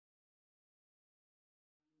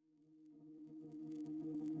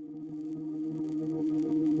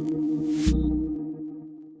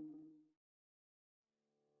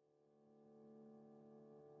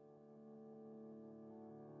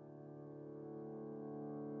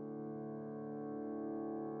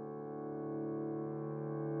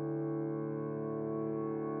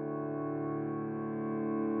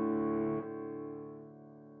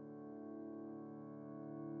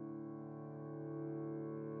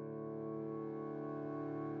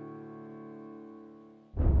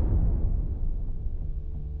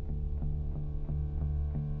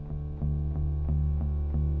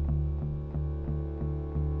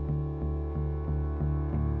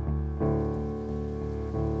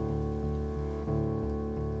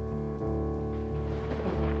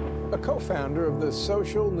co-founder of the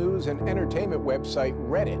social news and entertainment website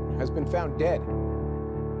Reddit has been found dead.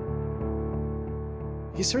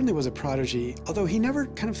 He certainly was a prodigy, although he never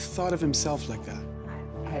kind of thought of himself like that.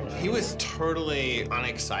 He was totally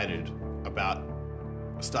unexcited about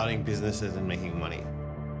starting businesses and making money.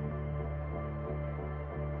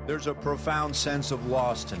 There's a profound sense of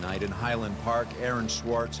loss tonight in Highland Park, Aaron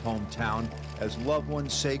Swartz' hometown, as loved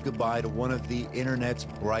ones say goodbye to one of the internet's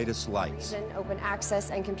brightest lights. Open access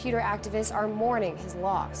and computer activists are mourning his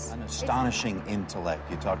loss. An astonishing intellect.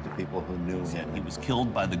 You talk to people who knew him. He was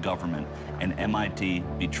killed by the government, and MIT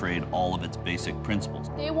betrayed all of its basic principles.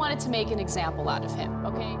 They wanted to make an example out of him,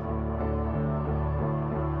 okay?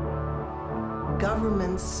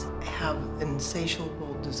 Governments have an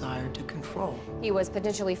insatiable desire to control. He was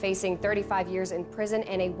potentially facing 35 years in prison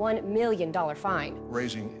and a $1 million fine.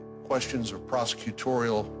 Raising questions of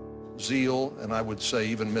prosecutorial zeal, and I would say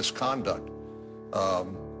even misconduct.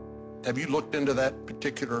 Have you looked into that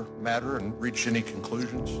particular matter and reached any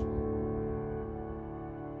conclusions?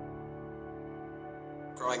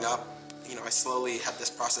 Growing up, I slowly had this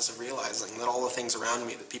process of realizing that all the things around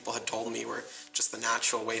me that people had told me were just the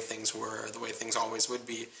natural way things were, the way things always would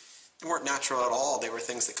be. They weren't natural at all. They were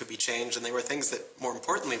things that could be changed, and they were things that, more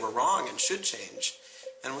importantly, were wrong and should change.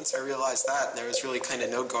 And once I realized that, there was really kind of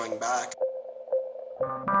no going back.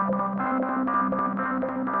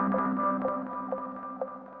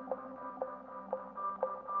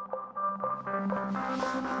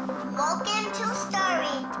 Welcome to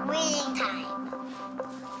Story Reading Time.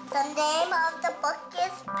 The name of the book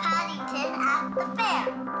is Paddington at the Fair.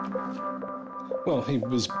 Well, he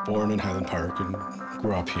was born in Highland Park and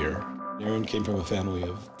grew up here. Aaron came from a family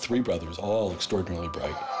of 3 brothers, all extraordinarily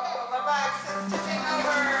bright.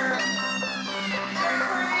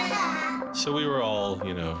 So we were all,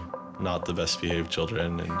 not the best behaved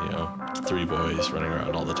children and, 3 boys running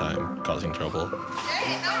around all the time, causing trouble.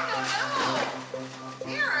 Hey, no.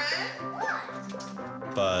 Aaron,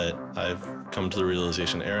 what? But I've come to the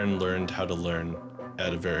realization Aaron learned how to learn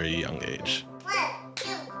at a very young age. 1, 2,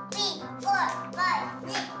 3, 4,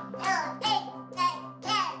 5, 6, 7, 8, 9,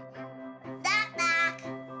 10. Knock, knock.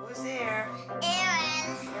 Who's there?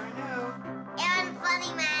 Aaron. Aaron who? Aaron,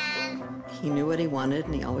 funny man. He knew what he wanted,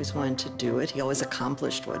 and he always wanted to do it. He always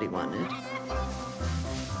accomplished what he wanted.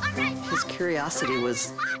 His curiosity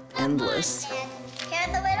was endless. Here's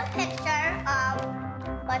a little picture of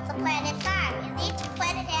what's a planet sign. And each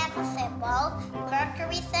planet has a symbol.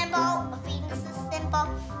 Mercury symbol, Venus symbol,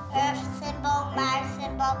 Earth symbol, Mars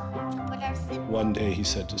symbol, Jupiter symbol. One day he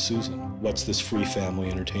said to Susan, "What's this free family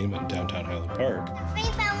entertainment in downtown Highland Park?" Free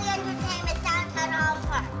family entertainment downtown Highland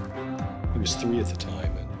Park. He was 3 at the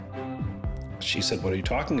time, and she said, "What are you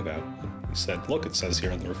talking about?" And he said, "Look, it says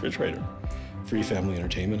here on the refrigerator, free family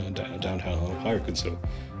entertainment in downtown Highland Park." And so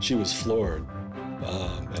she was floored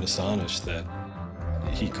and astonished that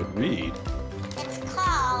he could read. It's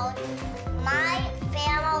called My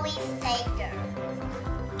Family Seder.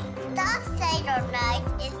 That Seder night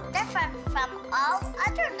is different from all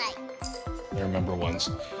other nights. I remember once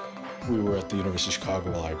we were at the University of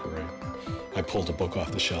Chicago Library. I pulled a book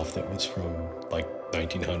off the shelf that was from like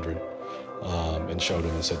 1900 and showed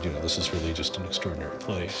him and said, this is really just an extraordinary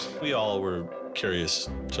place. We all were curious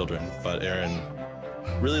children, but Aaron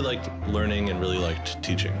really liked learning and really liked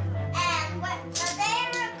teaching. And so they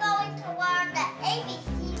were going to learn the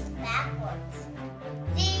ABCs backwards.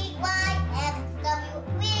 Z, Y, X, W,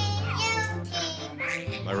 V, U,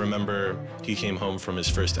 T. I remember he came home from his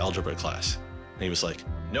first algebra class, and he was like,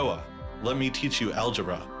 "Noah, let me teach you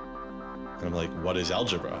algebra." And I'm like, "What is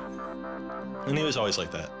algebra?" And he was always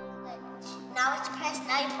like that.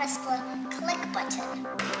 Now you press the click button.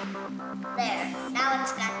 There, now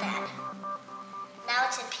it's got that. Now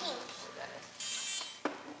it's in pink.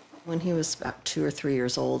 When he was about 2 or 3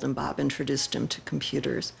 years old, and Bob introduced him to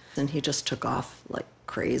computers, and he just took off like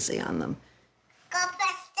crazy on them. Go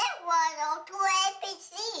fast step 102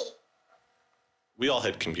 ABC. We all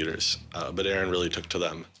had computers, but Aaron really took to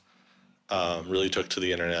them, really took to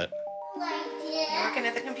the internet. Working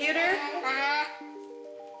at the computer?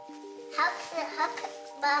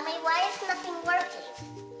 Mommy, why is nothing working?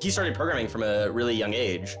 He started programming from a really young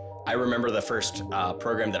age. I remember the first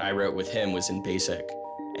program that I wrote with him was in BASIC,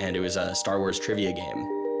 and it was a Star Wars trivia game.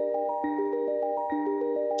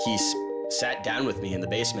 He sat down with me in the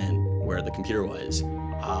basement where the computer was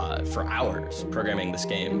for hours programming this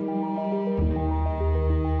game.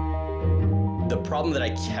 The problem that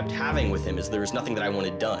I kept having with him is there was nothing that I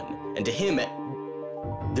wanted done. And to him,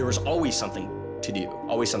 there was always something to do,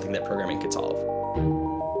 always something that programming could solve.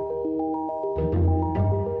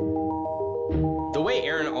 The way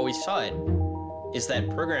Aaron always saw it is that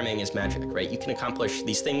programming is magic, right? You can accomplish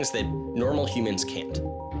these things that normal humans can't.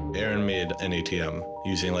 Aaron made an ATM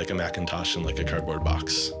using like a Macintosh and like a cardboard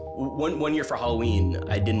box. One year for Halloween,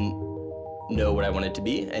 I didn't know what I wanted to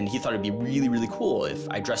be, and he thought it'd be really, really cool if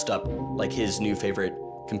I dressed up like his new favorite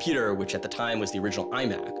computer, which at the time was the original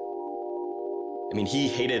iMac. I mean, he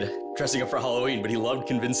hated dressing up for Halloween, but he loved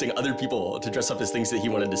convincing other people to dress up as things that he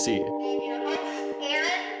wanted to see.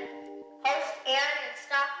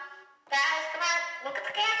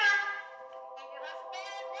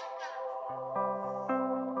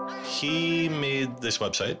 He made this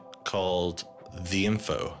website called The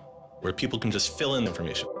Info, where people can just fill in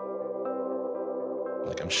information.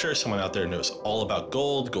 Like, I'm sure someone out there knows all about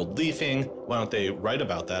gold leafing. Why don't they write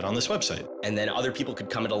about that on this website? And then other people could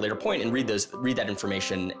come at a later point and read that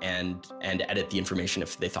information and edit the information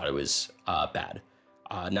if they thought it was bad.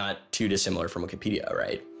 Not too dissimilar from Wikipedia,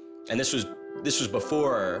 right? And this was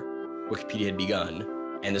before Wikipedia had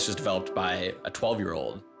begun, and this was developed by a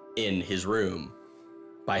 12-year-old in his room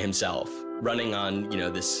by himself, running on,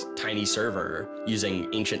 this tiny server using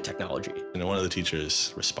ancient technology. And one of the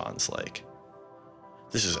teachers responds like,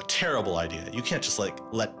 "This is a terrible idea. You can't just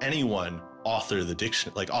let anyone author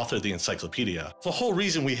the encyclopedia. The whole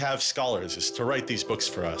reason we have scholars is to write these books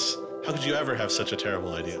for us. How could you ever have such a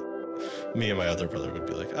terrible idea?" Me and my other brother would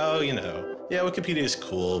be like, "Oh, yeah, Wikipedia is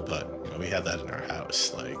cool, but we had that in our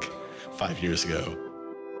house like 5 years ago."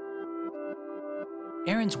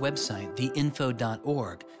 Aaron's website,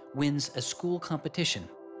 theinfo.org, wins a school competition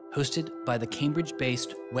hosted by the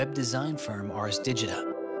Cambridge-based web design firm Ars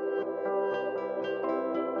Digita.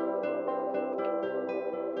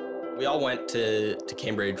 We all went to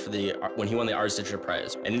Cambridge for when he won the Ars Digita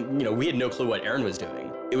Prize. And, we had no clue what Aaron was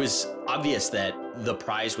doing. It was obvious that the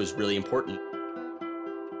prize was really important.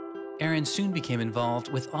 Aaron soon became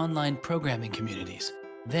involved with online programming communities,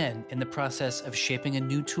 then in the process of shaping a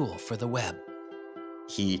new tool for the web.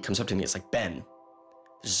 He comes up to me, it's like, "Ben,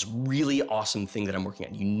 there's this really awesome thing that I'm working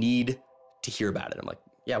on. You need to hear about it." I'm like,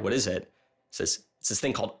 "Yeah, what is it?" He says, "It's this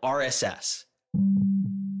thing called RSS."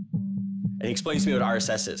 And he explains to me what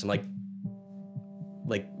RSS is. I'm like,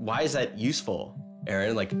 why is that useful,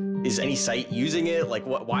 Aaron? Is any site using it?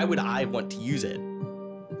 Why would I want to use it?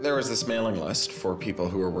 There was this mailing list for people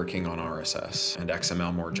who were working on RSS and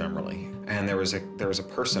XML more generally. And there was a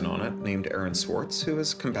person on it named Aaron Swartz who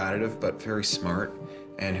was combative but very smart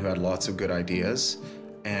and who had lots of good ideas.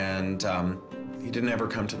 And he didn't ever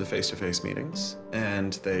come to the face-to-face meetings.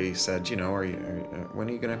 And they said, when are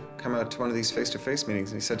you going to come out to one of these face-to-face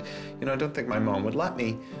meetings? And he said, I don't think my mom would let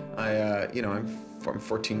me. I'm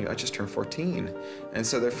 14, I just turned 14. And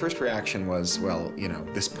so their first reaction was, well,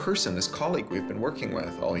 this person, this colleague we've been working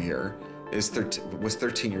with all year was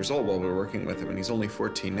 13 years old while we were working with him, and he's only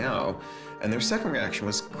 14 now. And their second reaction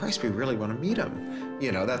was, Christ, we really want to meet him.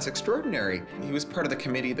 That's extraordinary. He was part of the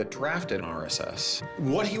committee that drafted RSS.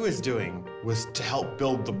 What he was doing was to help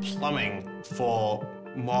build the plumbing for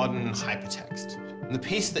modern hypertext. And the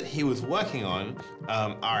piece that he was working on,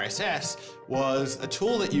 RSS, was a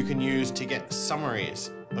tool that you can use to get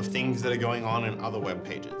summaries of things that are going on in other web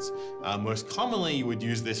pages. Most commonly, you would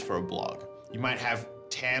use this for a blog. You might have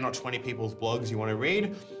 10 or 20 people's blogs you want to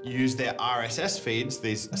read. You use their RSS feeds,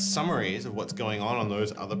 these summaries of what's going on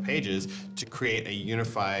those other pages, to create a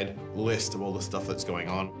unified list of all the stuff that's going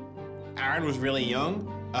on. Aaron was really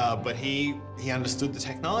young, but he understood the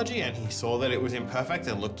technology, and he saw that it was imperfect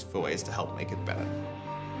and looked for ways to help make it better.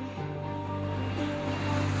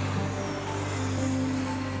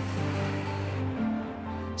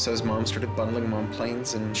 So his mom started bundling him on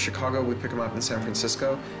planes in Chicago. We'd pick him up in San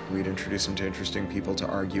Francisco. We'd introduce him to interesting people to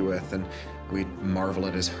argue with, and we'd marvel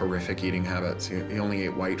at his horrific eating habits. He only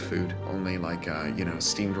ate white food, only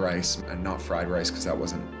steamed rice and not fried rice because that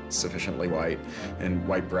wasn't sufficiently white, and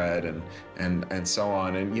white bread and so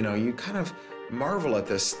on. And you kind of marvel at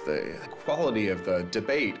this, the quality of the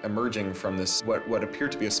debate emerging from this, what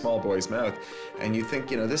appeared to be a small boy's mouth. And you think,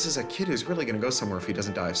 this is a kid who's really going to go somewhere if he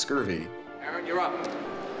doesn't die of scurvy. Aaron, you're up.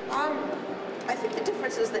 I think the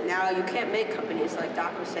difference is that now you can't make companies like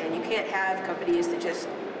Doc was saying. You can't have companies that just,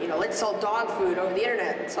 let's sell dog food over the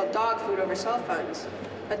internet, let's sell dog food over cell phones.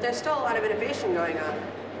 But there's still a lot of innovation going on.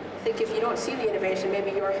 I think if you don't see the innovation,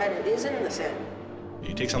 maybe your head is in the sand.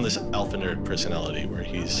 He takes on this alpha nerd personality where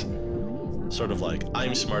he's sort of like,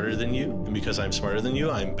 I'm smarter than you, and because I'm smarter than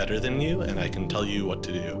you, I'm better than you, and I can tell you what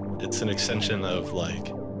to do. It's an extension of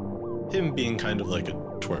him being kind of like a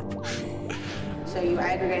twerp. So you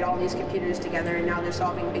aggregate all these computers together, and now they're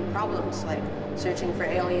solving big problems, like searching for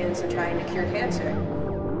aliens and trying to cure cancer.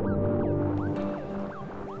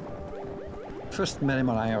 First met him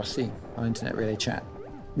on IRC, on Internet Relay Chat.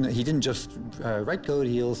 No, he didn't just write code.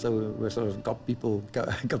 He also sort of got people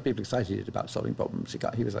excited about solving problems.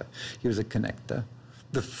 He was a connector.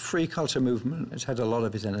 The free culture movement has had a lot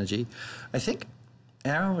of his energy. I think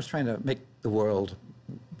Aaron was trying to make the world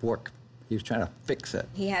work. He was trying to fix it.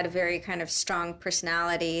 He had a very kind of strong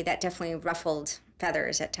personality that definitely ruffled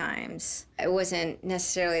feathers at times. It wasn't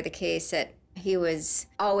necessarily the case that he was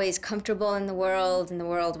always comfortable in the world and the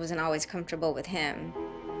world wasn't always comfortable with him.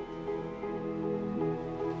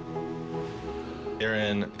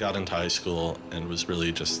 Aaron got into high school and was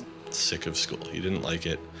really just sick of school. He didn't like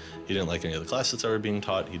it. He didn't like any of the classes that were being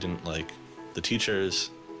taught. He didn't like the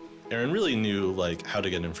teachers. Aaron really knew how to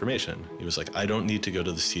get information. He was like, I don't need to go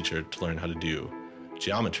to this teacher to learn how to do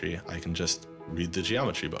geometry. I can just read the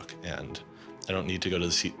geometry book, and I don't need to go to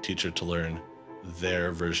the teacher to learn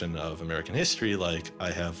their version of American history.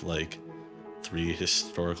 I have 3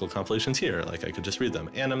 historical compilations here. I could just read them,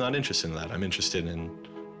 and I'm not interested in that. I'm interested in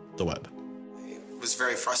the web. I was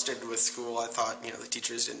very frustrated with school. I thought, the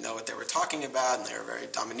teachers didn't know what they were talking about, and they were very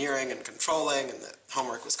domineering and controlling, and that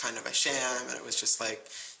homework was kind of a sham, and it was just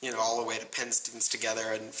all the way to pin students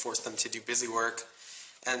together and force them to do busy work.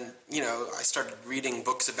 And, I started reading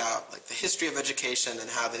books about, the history of education and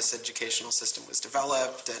how this educational system was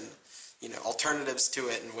developed and, alternatives to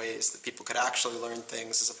it in ways that people could actually learn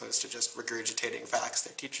things as opposed to just regurgitating facts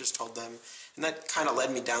their teachers told them. And that kind of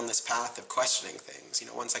led me down this path of questioning things.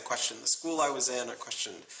 Once I questioned the school I was in, I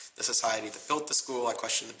questioned the society that built the school, I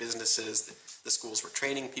questioned the businesses that the schools were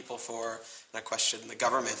training people for, and I questioned the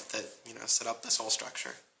government that, set up this whole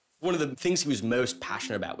structure. One of the things he was most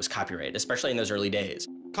passionate about was copyright, especially in those early days.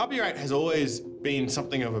 Copyright has always been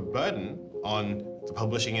something of a burden on the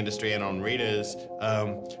publishing industry and on readers,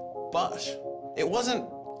 but it wasn't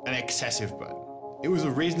an excessive burden. It was a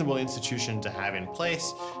reasonable institution to have in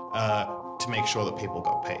place to make sure that people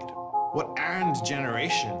got paid. What Aaron's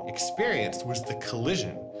generation experienced was the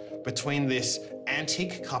collision between this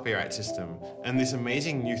antique copyright system and this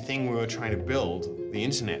amazing new thing we were trying to build, the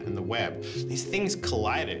internet and the web. These things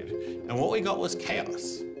collided, and what we got was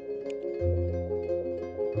chaos.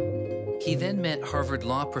 He then met Harvard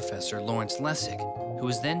law professor Lawrence Lessig, who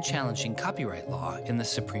was then challenging copyright law in the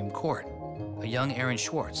Supreme Court. A young Aaron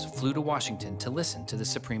Swartz flew to Washington to listen to the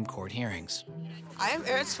Supreme Court hearings. I am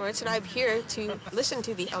Aaron Swartz, and I'm here to listen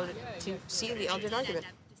to see the Eldred argument.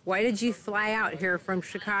 Why did you fly out here from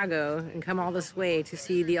Chicago and come all this way to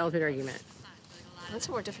see the Eldred argument? That's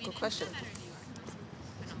a more difficult question.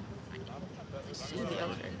 See the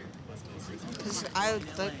Eldred. Because I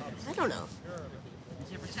don't know.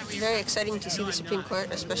 It's very exciting to see the Supreme Court,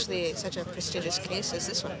 especially such a prestigious case as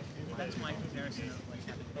this one.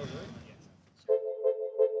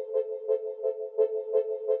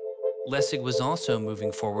 Lessig was also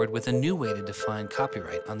moving forward with a new way to define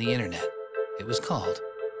copyright on the internet. It was called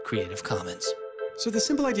Creative Commons. So the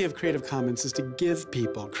simple idea of Creative Commons is to give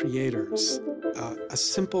people, creators, a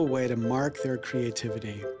simple way to mark their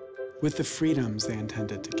creativity with the freedoms they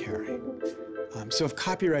intended to carry. So if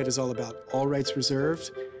copyright is all about all rights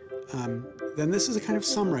reserved, then this is a kind of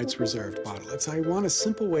some rights reserved model. It's I want a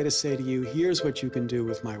simple way to say to you, here's what you can do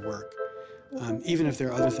with my work, even if there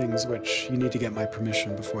are other things which you need to get my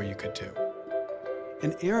permission before you could do.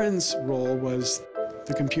 And Aaron's role was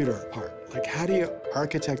the computer part. How do you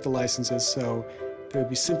architect the licenses so they would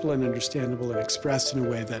be simple and understandable and expressed in a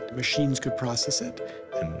way that machines could process it?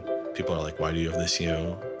 And people are like, why do you have this,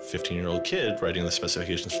 15-year-old kid writing the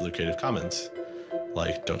specifications for the Creative Commons?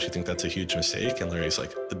 Don't you think that's a huge mistake? And Larry's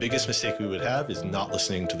like, the biggest mistake we would have is not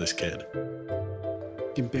listening to this kid.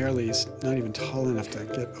 He's not even tall enough to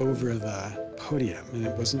get over the podium, and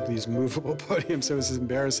it wasn't these movable podiums, so it was this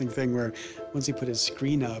embarrassing thing where once he put his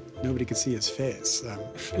screen up, nobody could see his face.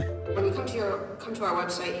 When you come to our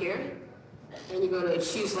website here, and you go to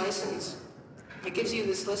Choose License, it gives you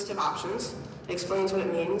this list of options, it explains what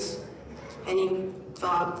it means, and you fill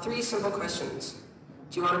out 3 simple questions.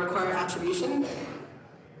 Do you want to require attribution?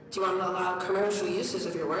 Do you want to allow commercial uses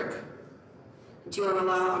of your work? Do you want to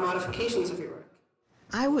allow modifications of your work?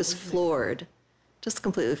 I was floored, just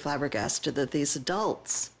completely flabbergasted that these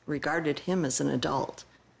adults regarded him as an adult.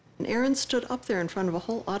 And Aaron stood up there in front of a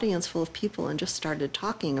whole audience full of people and just started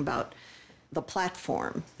talking about the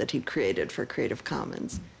platform that he'd created for Creative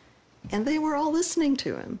Commons. And they were all listening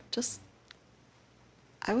to him.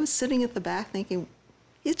 I was sitting at the back thinking,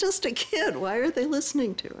 he's just a kid. Why are they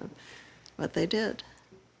listening to him? But they did.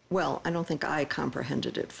 Well, I don't think I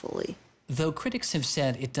comprehended it fully. Though critics have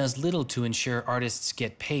said it does little to ensure artists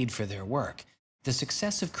get paid for their work, the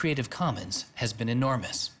success of Creative Commons has been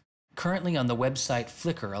enormous. Currently on the website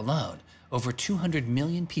Flickr alone, over 200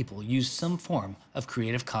 million people use some form of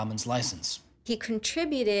Creative Commons license. He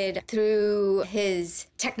contributed through his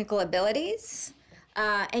technical abilities,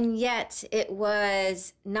 and yet it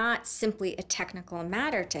was not simply a technical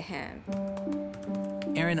matter to him.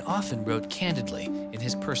 Aaron often wrote candidly in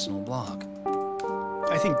his personal blog.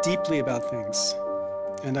 I think deeply about things,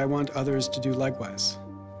 and I want others to do likewise.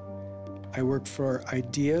 I work for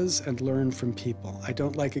ideas and learn from people. I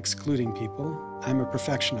don't like excluding people. I'm a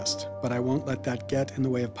perfectionist, but I won't let that get in the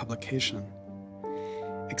way of publication.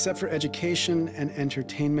 Except for education and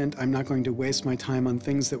entertainment, I'm not going to waste my time on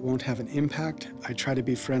things that won't have an impact. I try to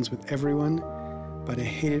be friends with everyone, but I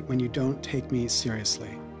hate it when you don't take me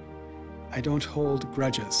seriously. I don't hold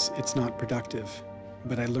grudges. It's not productive,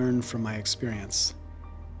 but I learn from my experience.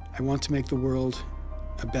 I want to make the world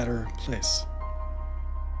a better place.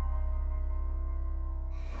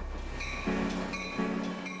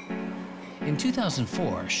 In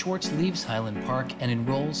 2004, Swartz leaves Highland Park and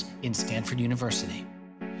enrolls in Stanford University.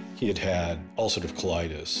 He had had ulcerative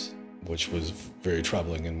colitis, which was very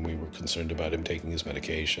troubling, and we were concerned about him taking his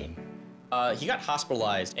medication. He got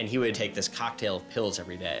hospitalized, and he would take this cocktail of pills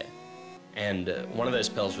every day. And one of those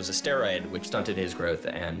pills was a steroid, which stunted his growth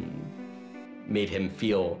and made him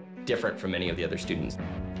feel different from many of the other students.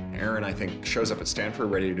 Aaron, I think, shows up at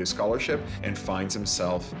Stanford ready to do scholarship and finds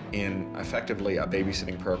himself in effectively a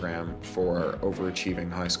babysitting program for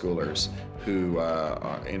overachieving high schoolers who,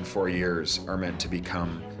 in 4 years, are meant to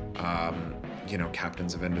become, you know,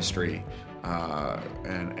 captains of industry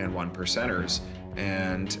and one percenters.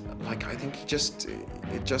 And like, I think it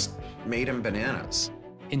just made him bananas.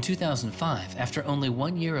 In 2005, after only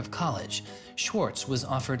 1 year of college, Swartz was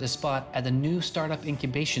offered a spot at a new startup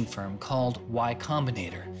incubation firm called Y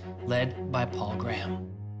Combinator, led by Paul Graham.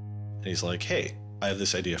 And he's like, hey, I have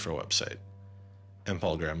this idea for a website. And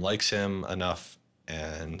Paul Graham likes him enough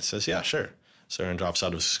and says, yeah, sure. So Aaron drops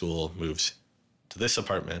out of school, moves to this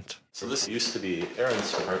apartment. So this used to be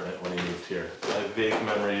Aaron's apartment when he moved here. I have vague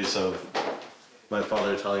memories of my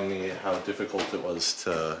father telling me how difficult it was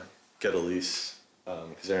to get a lease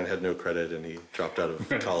because Aaron had no credit and he dropped out of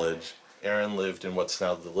college. Aaron lived in what's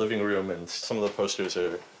now the living room, and some of the posters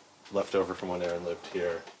are left over from when Aaron lived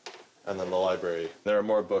here. And then the library. There are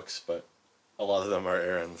more books, but a lot of them are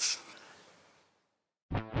Aaron's.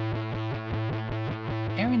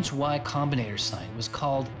 Aaron's Y Combinator site was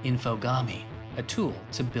called Infogami, a tool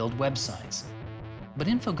to build websites. But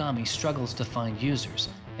Infogami struggles to find users,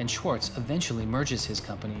 and Swartz eventually merges his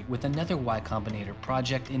company with another Y Combinator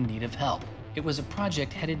project in need of help. It was a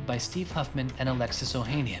project headed by Steve Huffman and Alexis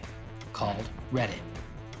Ohanian, called Reddit.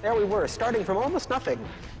 There we were, starting from almost nothing.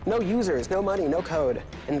 No users, no money, no code,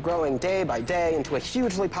 and growing day by day into a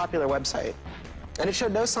hugely popular website. And it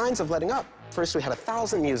showed no signs of letting up. First we had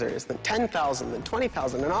 1,000 users, then 10,000, then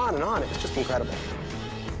 20,000, and on and on. It was just incredible.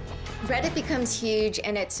 Reddit becomes huge,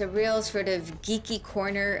 and it's a real sort of geeky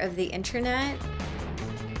corner of the internet.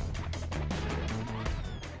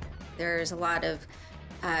 There's a lot of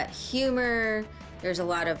humor, there's a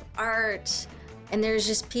lot of art, and there's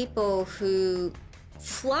just people who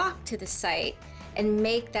flock to the site and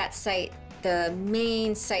make that site the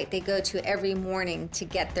main site they go to every morning to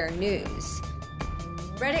get their news.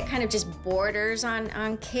 Reddit kind of just borders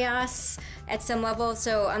on chaos at some level.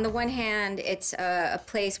 So on the one hand, it's a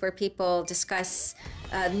place where people discuss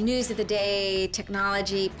news of the day,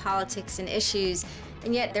 technology, politics, and issues.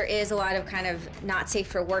 And yet there is a lot of kind of not safe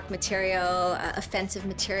for work material, offensive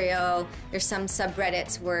material. There's some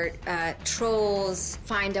subreddits where trolls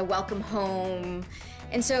find a welcome home.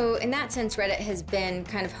 And so in that sense, Reddit has been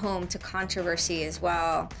kind of home to controversy as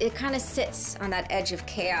well. It kind of sits on that edge of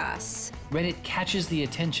chaos. Reddit catches the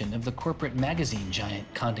attention of the corporate magazine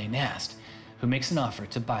giant Condé Nast, who makes an offer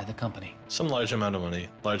to buy the company. Some large amount of money,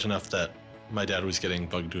 large enough that my dad was getting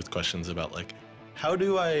bugged with questions about, like, how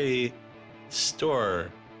do I store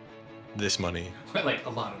this money? Like a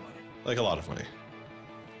lot of money. Like a lot of money.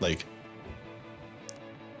 Like,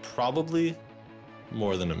 probably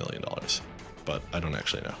more than $1 million, but I don't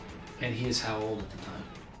actually know. And he is how old at the time?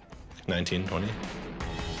 19, 20.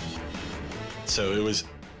 So it was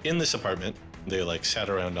in this apartment. They like sat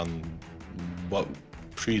around on what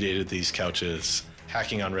predated these couches,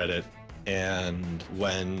 hacking on Reddit. And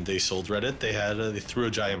when they sold Reddit, they threw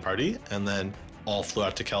a giant party and then all flew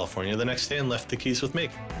out to California the next day and left the keys with me.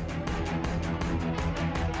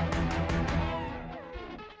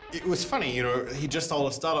 It was funny, you know, he just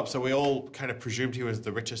sold a startup, so we all kind of presumed he was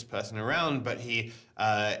the richest person around, but he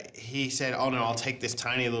said, oh no, I'll take this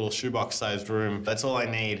tiny little shoebox-sized room. That's all I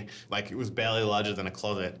need. Like, it was barely larger than a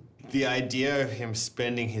closet. The idea of him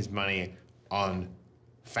spending his money on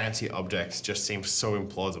fancy objects just seems so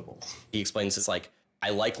implausible. He explains it's like I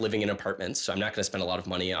like living in apartments, so I'm not going to spend a lot of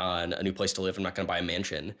money on a new place to live. I'm not going to buy a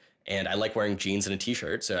mansion. And I like wearing jeans and a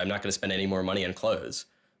t-shirt, so I'm not going to spend any more money on clothes.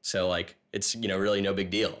 So like, it's, you know, really no big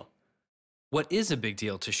deal. What is a big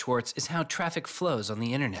deal to Swartz is how traffic flows on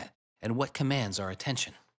the internet and what commands our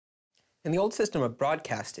attention. In the old system of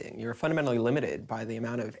broadcasting, you were fundamentally limited by the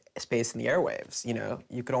amount of space in the airwaves. You know,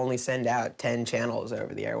 you could only send out 10 channels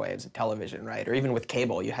over the airwaves of television, right? Or even with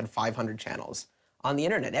cable, you had 500 channels. On the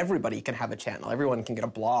internet, everybody can have a channel. Everyone can get a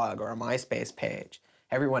blog or a MySpace page.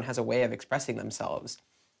 Everyone has a way of expressing themselves.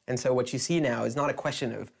 And so what you see now is not a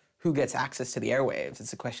question of who gets access to the airwaves.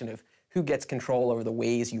 It's a question of who gets control over the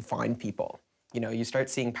ways you find people. You know, you start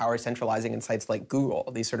seeing power centralizing in sites like Google,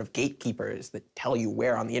 these sort of gatekeepers that tell you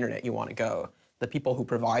where on the internet you want to go, the people who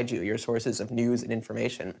provide you your sources of news and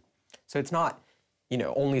information. So it's not, you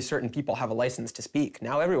know, only certain people have a license to speak.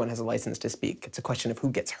 Now everyone has a license to speak. It's a question of who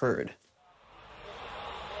gets heard.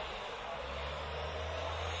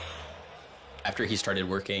 After he started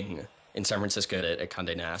working in San Francisco at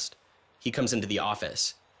Condé Nast, he comes into the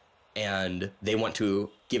office and they want to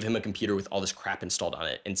give him a computer with all this crap installed on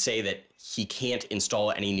it and say that he can't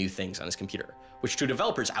install any new things on his computer, which to a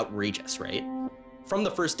developer is outrageous, right? From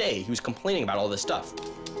the first day, he was complaining about all this stuff.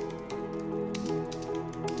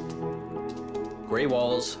 Gray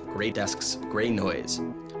walls, gray desks, gray noise.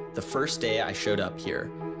 The first day I showed up here,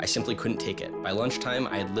 I simply couldn't take it. By lunchtime,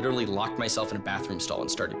 I had literally locked myself in a bathroom stall and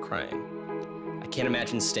started crying. I can't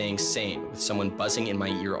imagine staying sane with someone buzzing in my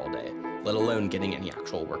ear all day, let alone getting any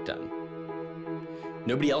actual work done.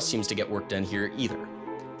 Nobody else seems to get work done here either.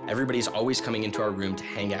 Everybody's always coming into our room to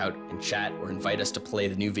hang out and chat or invite us to play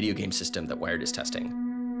the new video game system that Wired is testing.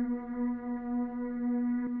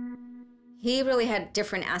 He really had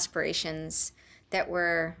different aspirations that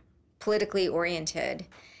were politically oriented.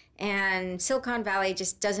 And Silicon Valley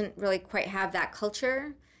just doesn't really quite have that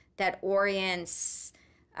culture that orients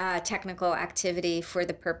technical activity for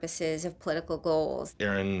the purposes of political goals.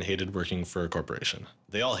 Aaron hated working for a corporation.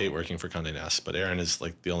 They all hate working for Condé Nast, but Aaron is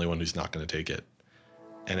like the only one who's not going to take it.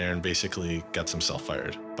 And Aaron basically gets himself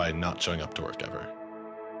fired by not showing up to work ever.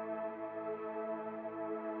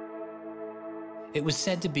 It was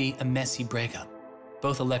said to be a messy breakup.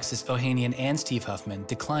 Both Alexis Ohanian and Steve Huffman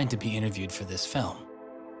declined to be interviewed for this film.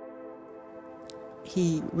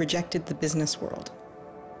 He rejected the business world.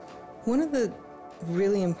 One of the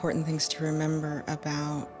really important things to remember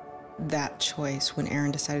about that choice when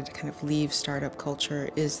Aaron decided to kind of leave startup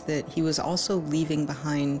culture is that he was also leaving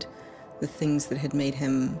behind the things that had made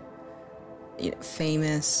him, you know,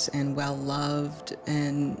 famous and well-loved,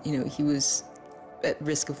 and, you know, he was at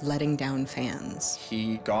risk of letting down fans.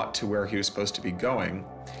 He got to where he was supposed to be going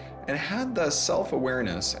and had the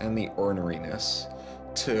self-awareness and the orneriness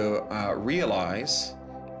to realize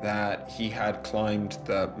that he had climbed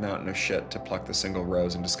the mountain of shit to pluck the single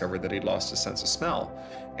rose and discovered that he'd lost his sense of smell.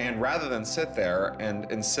 And rather than sit there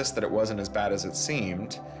and insist that it wasn't as bad as it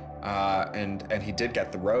seemed, and he did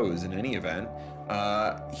get the rose in any event,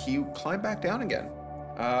 he climbed back down again,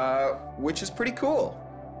 which is pretty cool.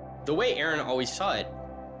 The way Aaron always saw it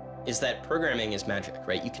is that programming is magic,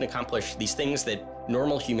 right? You can accomplish these things that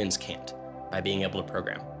normal humans can't by being able to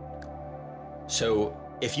program. So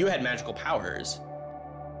if you had magical powers,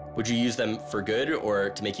 would you use them for good or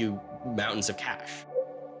to make you mountains of cash?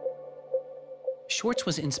 Swartz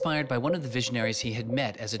was inspired by one of the visionaries he had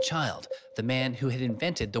met as a child, the man who had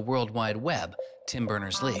invented the World Wide Web, Tim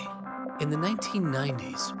Berners-Lee. In the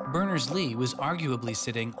 1990s, Berners-Lee was arguably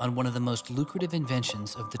sitting on one of the most lucrative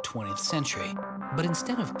inventions of the 20th century. But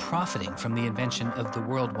instead of profiting from the invention of the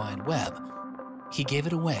World Wide Web, he gave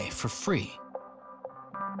it away for free.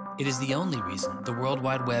 It is the only reason the World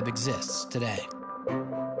Wide Web exists today.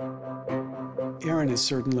 Aaron is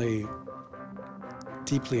certainly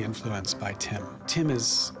deeply influenced by Tim. Tim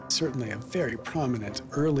is certainly a very prominent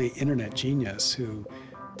early internet genius who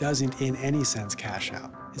doesn't in any sense cash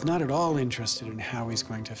out. He's not at all interested in how he's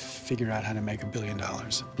going to figure out how to make $1 billion.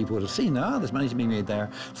 People would have seen, there's money to be made there.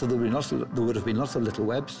 So there would have been lots of little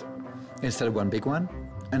webs instead of one big one.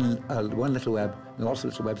 And one little web, and lots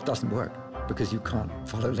of little webs doesn't work because you can't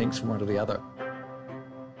follow links from one to the other.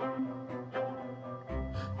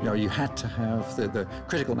 You know, you had to have the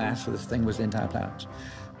critical mass for this thing was the entire planet.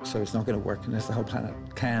 So it's not going to work unless the whole planet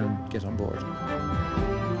can get on board.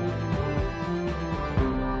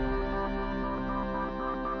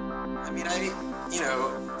 I mean, I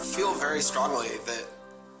feel very strongly that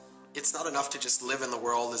it's not enough to just live in the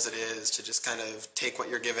world as it is, to just kind of take what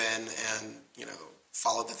you're given and,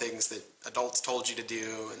 follow the things that adults told you to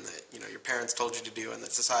do and that, your parents told you to do and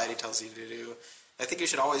that society tells you to do. I think you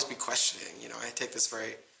should always be questioning. I take this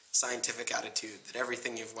very scientific attitude, that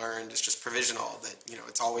everything you've learned is just provisional, that, you know,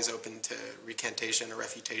 it's always open to recantation or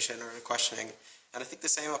refutation or questioning. And I think the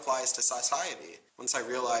same applies to society. Once I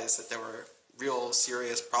realized that there were real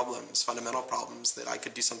serious problems, fundamental problems that I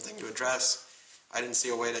could do something to address, I didn't see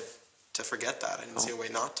a way to forget that. I didn't see a way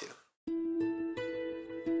not to.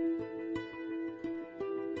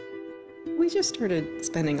 We just started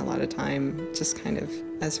spending a lot of time just kind of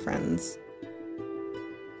as friends.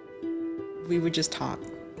 We would just talk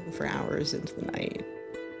for hours into the night.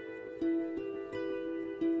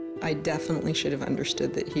 I definitely should have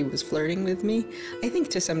understood that he was flirting with me. I think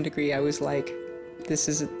to some degree I was like, this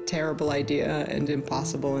is a terrible idea and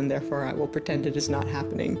impossible, and therefore I will pretend it is not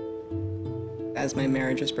happening. As my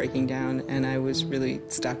marriage was breaking down and I was really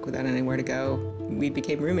stuck without anywhere to go, we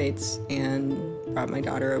became roommates and brought my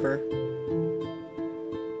daughter over.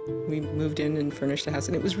 We moved in and furnished a house,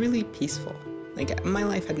 and it was really peaceful. Like, my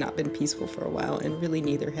life had not been peaceful for a while, and really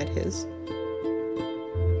neither had his.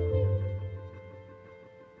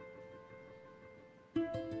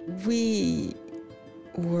 We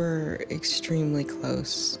were extremely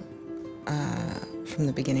close from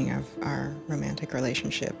the beginning of our romantic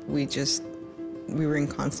relationship. We were in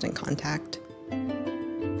constant contact.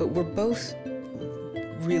 But we're both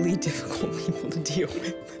really difficult people to deal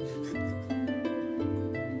with.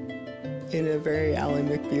 In a very Ally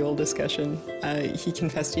McBeal discussion, he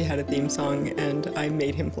confessed he had a theme song, and I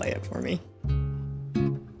made him play it for me.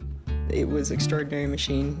 It was Extraordinary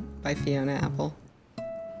Machine by Fiona Apple.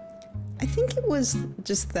 I think it was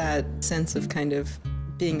just that sense of kind of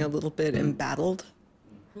being a little bit embattled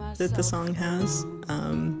that the song has.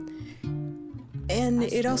 And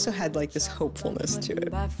it also had like this hopefulness to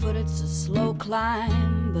it. By foot it's a slow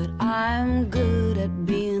climb, but I'm good at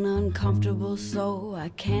being uncomfortable, so I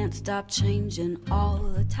can't stop changing all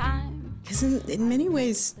the time. Because in many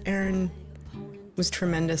ways, Aaron was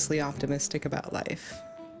tremendously optimistic about life.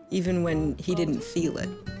 Even when he didn't feel it,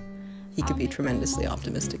 he could be tremendously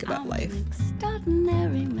optimistic about life.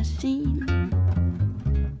 Extraordinary machine.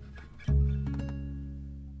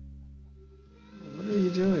 What are you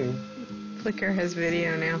doing? Flickr has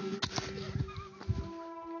video now.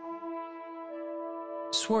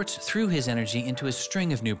 Swartz threw his energy into a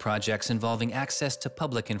string of new projects involving access to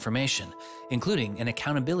public information, including an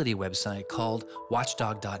accountability website called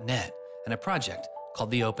watchdog.net and a project called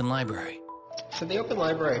the Open Library. So the Open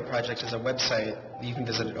Library project is a website that you can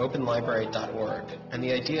visit at openlibrary.org. And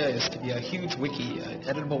the idea is to be a huge wiki, an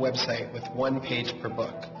editable website with one page per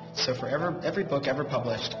book. So for every book ever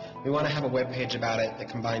published, we want to have a web page about it that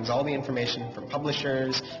combines all the information from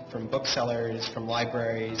publishers, from booksellers, from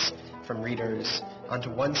libraries, from readers onto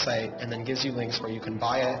one site, and then gives you links where you can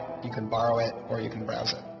buy it, you can borrow it, or you can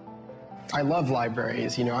browse it. I love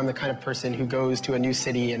libraries. You know, I'm the kind of person who goes to a new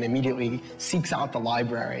city and immediately seeks out the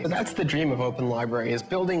library. So that's the dream of Open Library, is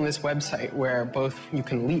building this website where both you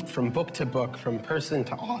can leap from book to book, from person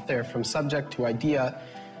to author, from subject to idea,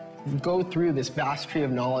 go through this vast tree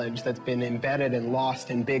of knowledge that's been embedded and lost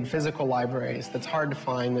in big physical libraries, that's hard to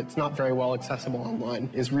find, that's not very well accessible online,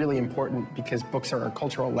 is really important because books are a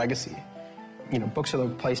cultural legacy. You know, books are the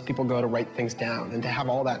place people go to write things down, and to have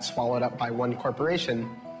all that swallowed up by one corporation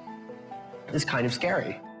is kind of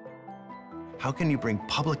scary. How can you bring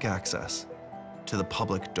public access to the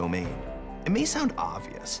public domain? It may sound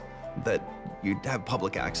obvious that you'd have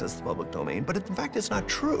public access to the public domain, but in fact, it's not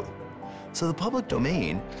true. So the public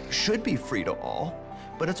domain should be free to all,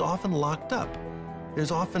 but it's often locked up.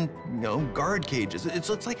 There's often, guard cages.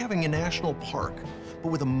 It's like having a national park, but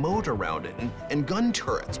with a moat around it and gun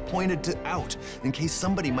turrets pointed out in case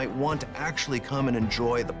somebody might want to actually come and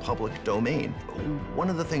enjoy the public domain. One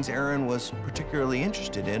of the things Aaron was particularly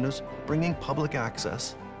interested in was bringing public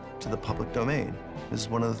access to the public domain. This is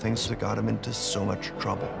one of the things that got him into so much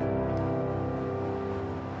trouble.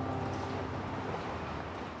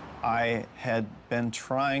 I had been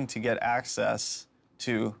trying to get access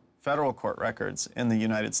to federal court records in the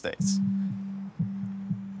United States.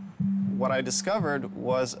 What I discovered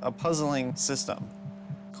was a puzzling system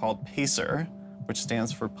called PACER, which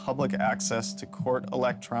stands for Public Access to Court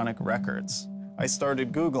Electronic Records. I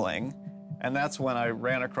started Googling, and that's when I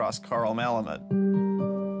ran across Carl Malamud.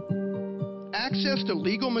 Access to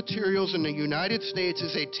legal materials in the United States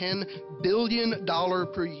is a $10 billion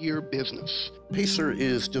per year business. PACER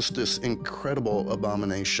is just this incredible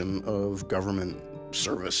abomination of government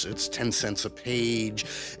service. It's 10 cents a page.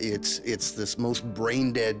 It's this most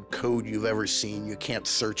brain-dead code you've ever seen. You can't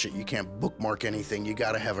search it. You can't bookmark anything. You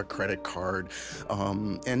got to have a credit card.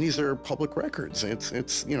 And these are public records.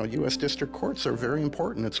 It's U.S. district courts are very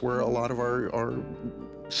important. It's where a lot of our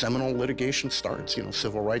seminal litigation starts,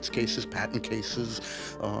 civil rights cases, patent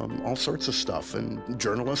cases, all sorts of stuff. And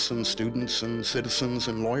journalists and students and citizens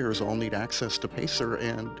and lawyers all need access to PACER,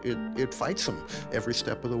 and it fights them every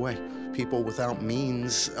step of the way. People without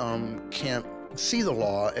means can't see the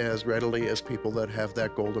law as readily as people that have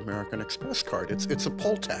that gold American Express card. It's a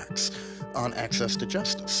poll tax on access to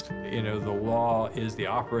justice. The law is the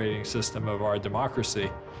operating system of our democracy,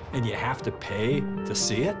 and you have to pay to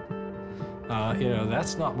see it.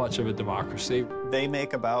 That's not much of a democracy. They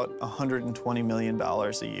make about $120 million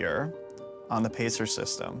a year on the PACER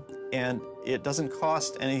system, and it doesn't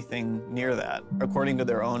cost anything near that, according to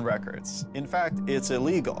their own records. In fact, it's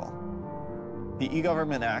illegal. The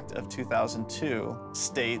E-Government Act of 2002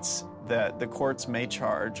 states that the courts may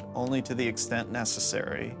charge only to the extent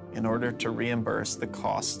necessary in order to reimburse the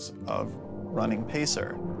costs of running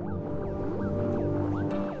PACER.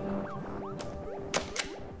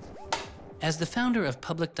 As the founder of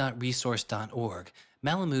public.resource.org,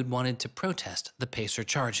 Malamud wanted to protest the PACER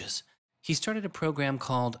charges. He started a program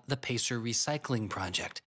called the PACER Recycling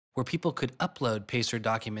Project, where people could upload PACER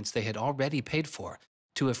documents they had already paid for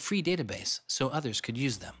to a free database so others could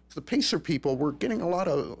use them. The PACER people were getting a lot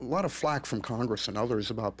of flack from Congress and others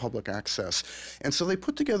about public access. And so they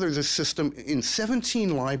put together this system. In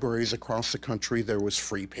 17 libraries across the country, there was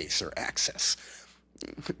free PACER access.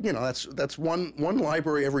 That's one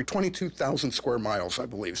library every 22,000 square miles, I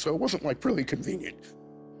believe. So it wasn't like really convenient.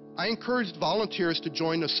 I encouraged volunteers to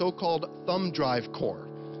join the so-called Thumb Drive Corps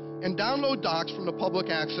and download docs from the public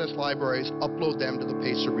access libraries, upload them to the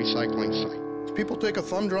PACER recycling site. People take a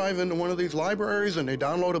thumb drive into one of these libraries and they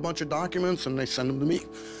download a bunch of documents and they send them to me.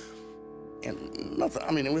 And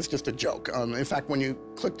nothing, it was just a joke. In fact, when you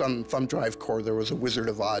clicked on Thumb Drive Core, there was a Wizard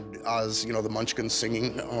of Oz, the Munchkins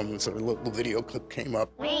singing, so a little video clip came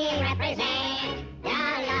up. We represent the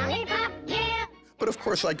lollipop, yeah. But of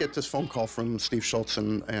course, I get this phone call from Steve Schultz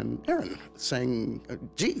and Aaron saying,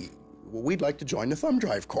 gee, we'd like to join the Thumb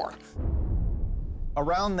Drive Corps.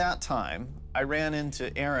 Around that time, I ran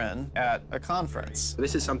into Aaron at a conference.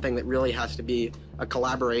 This is something that really has to be a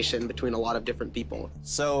collaboration between a lot of different people.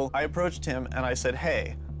 So I approached him and I said,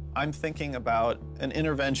 hey, I'm thinking about an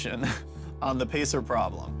intervention on the PACER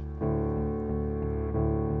problem.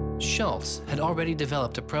 Schultz had already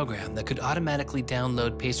developed a program that could automatically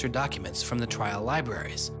download PACER documents from the trial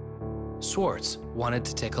libraries. Swartz wanted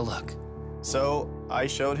to take a look. So I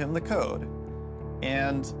showed him the code.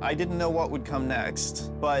 And I didn't know what would come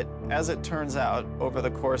next, but as it turns out, over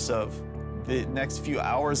the course of the next few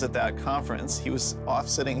hours at that conference, he was off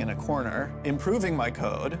sitting in a corner, improving my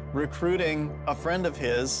code, recruiting a friend of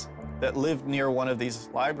his that lived near one of these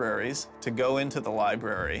libraries to go into the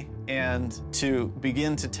library and to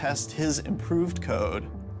begin to test his improved code,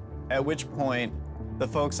 at which point the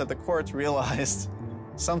folks at the courts realized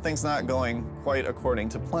something's not going quite according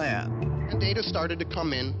to plan. And data started to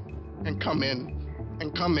come in and come in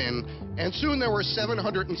and come in, and soon there were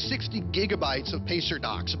 760 gigabytes of PACER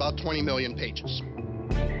docs, about 20 million pages.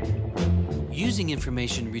 Using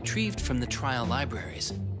information retrieved from the trial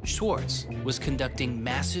libraries, Swartz was conducting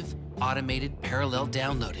massive, automated parallel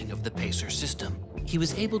downloading of the PACER system. He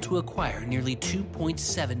was able to acquire nearly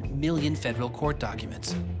 2.7 million federal court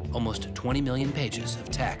documents, almost 20 million pages of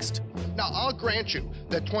text. Now, I'll grant you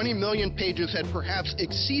that 20 million pages had perhaps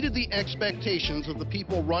exceeded the expectations of the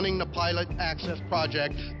people running the pilot access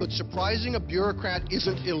project, but surprising a bureaucrat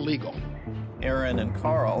isn't illegal. Aaron and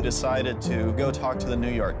Carl decided to go talk to the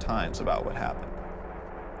New York Times about what happened.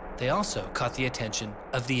 They also caught the attention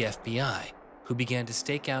of the FBI, who began to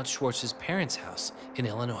stake out Schwartz's parents' house in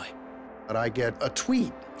Illinois. But I get a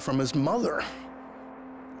tweet from his mother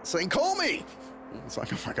saying, call me. It's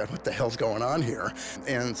like, oh my God, what the hell's going on here?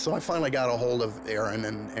 And so I finally got a hold of Aaron,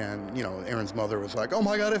 and Aaron's mother was like, oh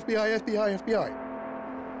my God, FBI, FBI,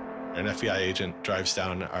 FBI. An FBI agent drives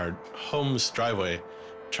down our home's driveway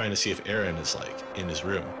trying to see if Aaron is in his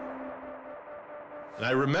room. And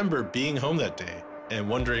I remember being home that day and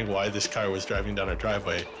wondering why this car was driving down our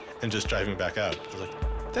driveway and just driving back out. I was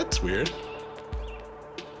like, that's weird.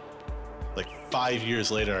 5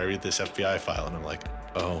 years later, I read this FBI file and I'm like,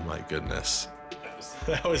 oh my goodness.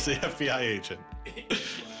 That was the FBI agent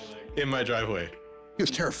in my driveway. He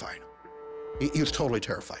was terrified. He was totally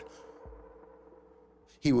terrified.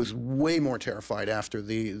 He was way more terrified after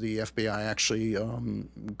the FBI actually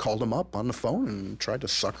called him up on the phone and tried to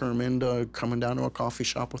sucker him into coming down to a coffee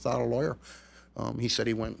shop without a lawyer. He said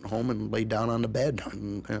he went home and laid down on the bed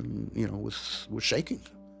and was shaking.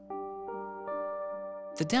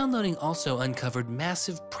 The downloading also uncovered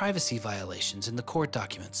massive privacy violations in the court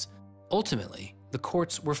documents. Ultimately, the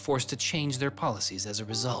courts were forced to change their policies as a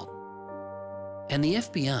result. And the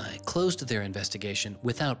FBI closed their investigation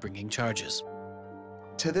without bringing charges.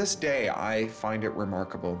 To this day, I find it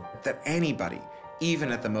remarkable that anybody,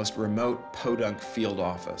 even at the most remote podunk field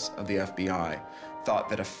office of the FBI, thought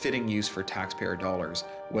that a fitting use for taxpayer dollars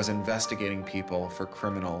was investigating people for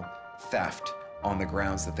criminal theft on the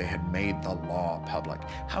grounds that they had made the law public.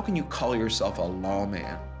 How can you call yourself a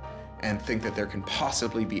lawman and think that there can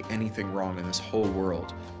possibly be anything wrong in this whole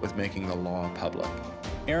world with making the law public?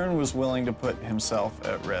 Aaron was willing to put himself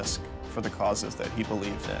at risk for the causes that he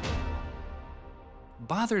believed in.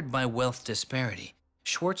 Bothered by wealth disparity,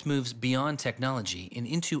 Swartz moves beyond technology and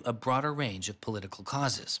into a broader range of political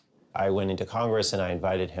causes. I went into Congress and I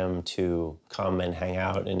invited him to come and hang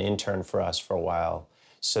out and intern for us for a while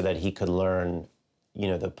so that he could learn,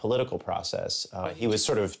 the political process. He was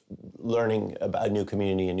sort of learning about a new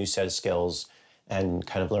community, a new set of skills, and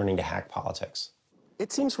kind of learning to hack politics.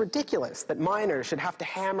 It seems ridiculous that miners should have to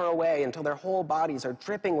hammer away until their whole bodies are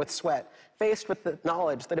dripping with sweat, faced with the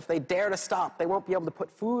knowledge that if they dare to stop, they won't be able to put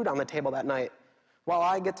food on the table that night, while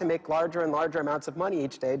I get to make larger and larger amounts of money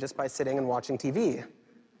each day just by sitting and watching TV.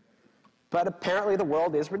 But apparently the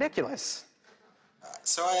world is ridiculous.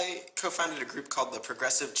 So I co-founded a group called the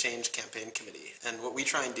Progressive Change Campaign Committee, and what we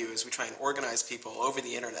try and do is we try and organize people over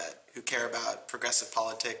the internet who care about progressive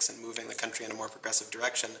politics and moving the country in a more progressive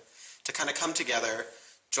direction to kind of come together,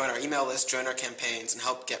 join our email list, join our campaigns, and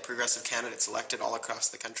help get progressive candidates elected all across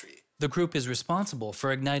the country. The group is responsible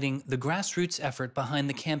for igniting the grassroots effort behind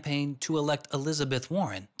the campaign to elect Elizabeth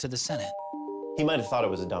Warren to the Senate. He might have thought it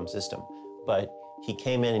was a dumb system, but he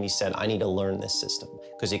came in and he said, I need to learn this system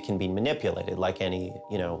because it can be manipulated like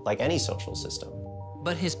any social system.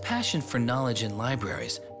 But his passion for knowledge in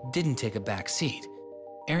libraries didn't take a back seat.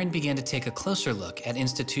 Aaron began to take a closer look at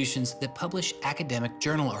institutions that publish academic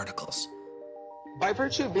journal articles. By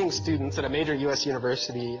virtue of being students at a major U.S.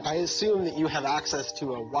 university, I assume that you have access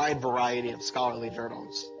to a wide variety of scholarly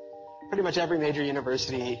journals. Pretty much every major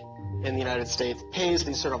university in the United States pays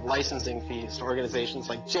these sort of licensing fees to organizations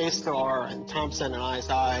like JSTOR and Thomson and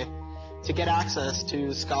ISI to get access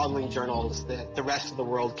to scholarly journals that the rest of the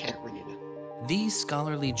world can't read. These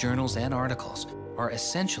scholarly journals and articles are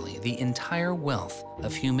essentially the entire wealth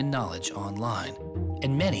of human knowledge online,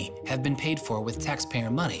 and many have been paid for with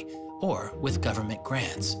taxpayer money or with government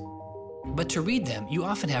grants. But to read them, you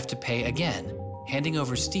often have to pay again, handing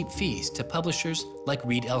over steep fees to publishers like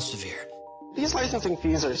Reed Elsevier. These licensing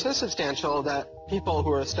fees are so substantial that people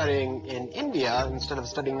who are studying in India instead of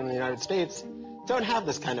studying in the United States don't have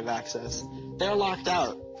this kind of access. They're locked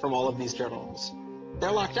out from all of these journals.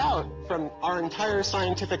 They're locked out from our entire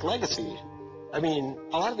scientific legacy. I mean,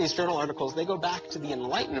 a lot of these journal articles, they go back to the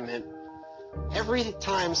Enlightenment. Every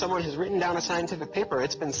time someone has written down a scientific paper,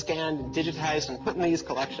 it's been scanned and digitized and put in these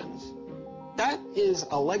collections. That is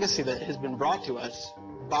a legacy that has been brought to us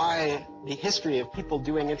by the history of people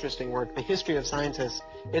doing interesting work, the history of scientists.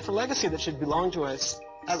 It's a legacy that should belong to us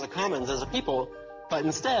as a commons, as a people, but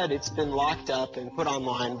instead it's been locked up and put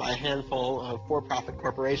online by a handful of for-profit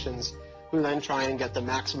corporations who then try and get the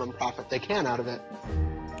maximum profit they can out of it.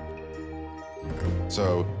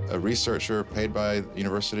 So a researcher paid by the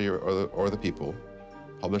university or the people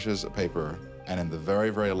publishes a paper, and in the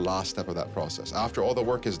very, very last step of that process, after all the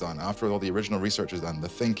work is done, after all the original research is done, the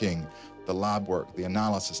thinking, the lab work, the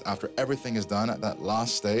analysis, after everything is done at that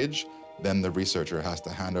last stage, then the researcher has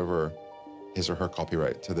to hand over his or her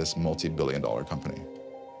copyright to this multi-billion-dollar company.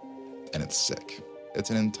 And it's sick.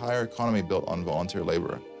 It's an entire economy built on volunteer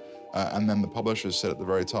labor. And then the publishers sit at the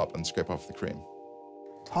very top and scrape off the cream.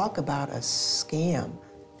 Talk about a scam.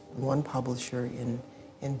 One publisher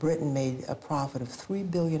in Britain made a profit of $3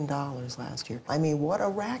 billion last year. I mean, what a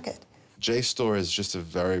racket. JSTOR is just a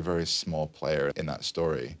very, very small player in that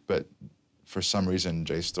story, but for some reason,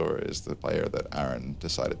 JSTOR is the player that Aaron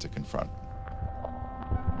decided to confront.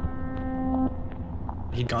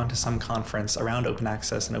 He'd gone to some conference around open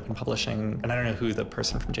access and open publishing, and I don't know who the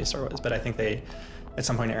person from JSTOR was, but I think at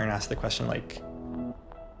some point Aaron asked the question, like,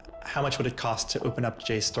 how much would it cost to open up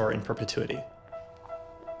JSTOR in perpetuity?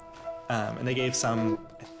 And they gave some,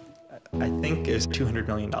 I think it was $200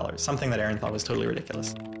 million, something that Aaron thought was totally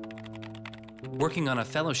ridiculous. Working on a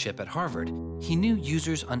fellowship at Harvard, he knew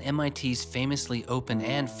users on MIT's famously open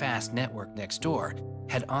and fast network Nextdoor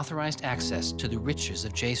had authorized access to the riches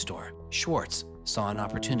of JSTOR. Swartz saw an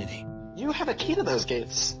opportunity. You have a key to those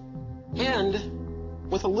gates. And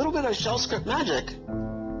with a little bit of shell script magic,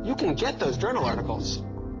 you can get those journal articles.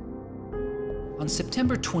 On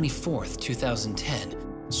September 24th,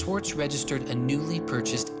 2010, Swartz registered a newly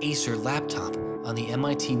purchased Acer laptop on the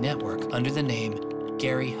MIT network under the name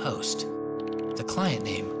Gary Host. The client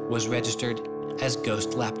name was registered as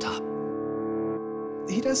Ghost Laptop.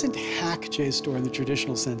 he doesn't hack JSTOR in the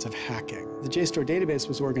traditional sense of hacking. The JSTOR database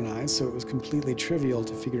was organized, so it was completely trivial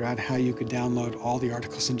to figure out how you could download all the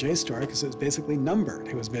articles in JSTOR, because it was basically numbered.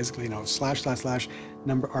 It was basically, /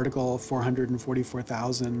 number article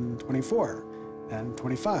 444,024, then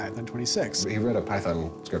 25, then 26. He wrote a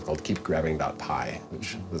Python script called keepgrabbing.py,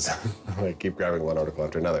 which was like keep grabbing one article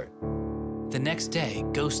after another. The next day,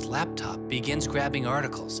 Ghost Laptop begins grabbing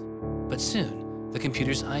articles, but soon, the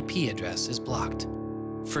computer's IP address is blocked.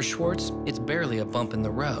 For Swartz, it's barely a bump in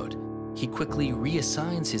the road. He quickly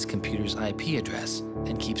reassigns his computer's IP address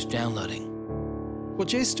and keeps downloading. Well,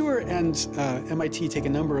 JSTOR and MIT take a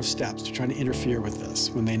number of steps to try to interfere with this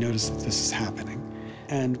when they notice that this is happening.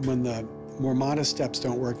 And when the more modest steps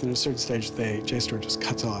don't work, then at a certain stage, JSTOR just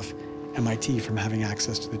cuts off MIT from having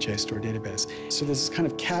access to the JSTOR database. So there's this kind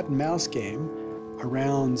of cat and mouse game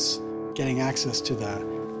around getting access to the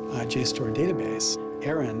JSTOR database.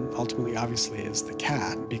 Aaron ultimately, obviously, is the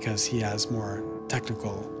cat because he has more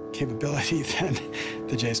technical capability than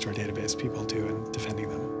the JSTOR database people do in defending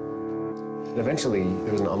them. And eventually,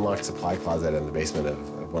 there was an unlocked supply closet in the basement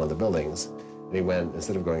of one of the buildings. And he went,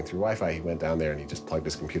 instead of going through Wi-Fi, he went down there and he just plugged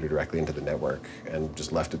his computer directly into the network and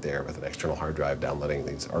just left it there with an external hard drive downloading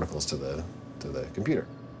these articles to the computer.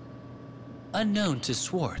 Unknown to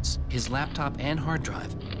Swartz, his laptop and hard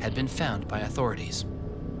drive had been found by authorities.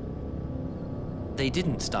 They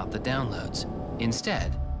didn't stop the downloads.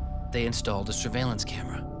 Instead, they installed a surveillance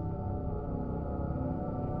camera.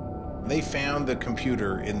 They found the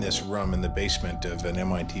computer in this room in the basement of an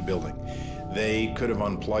MIT building. They could have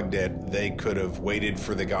unplugged it. They could have waited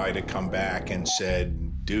for the guy to come back and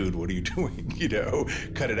said, dude, what are you doing? You know,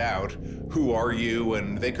 cut it out. Who are you?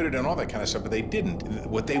 And they could have done all that kind of stuff, but they didn't.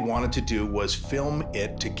 What they wanted to do was film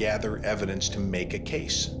it to gather evidence to make a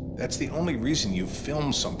case. That's the only reason you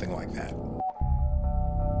film something like that.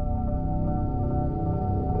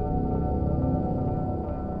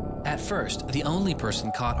 At first, the only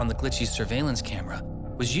person caught on the glitchy surveillance camera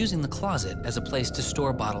was using the closet as a place to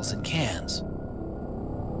store bottles and cans.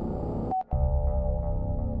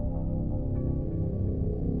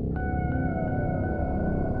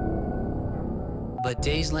 But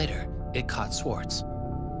days later, it caught Swartz.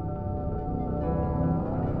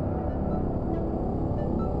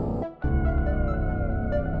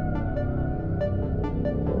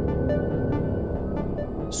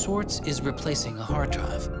 Swartz is replacing a hard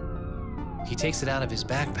drive. He takes it out of his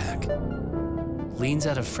backpack, leans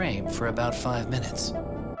out of frame for about 5 minutes,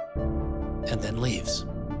 and then leaves.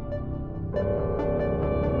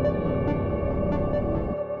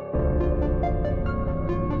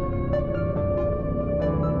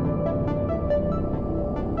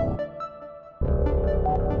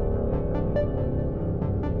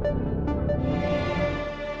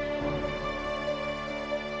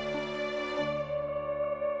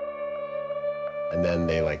 And then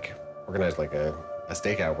they organized a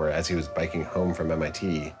stakeout where as he was biking home from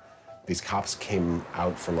MIT, these cops came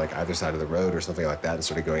out from either side of the road or something like that and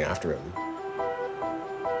started going after him.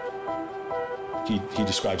 He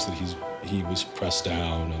describes that he was pressed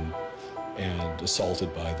down and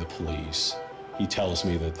assaulted by the police. He tells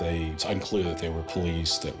me that it's unclear that they were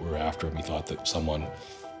police that were after him. He thought that someone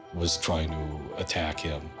was trying to attack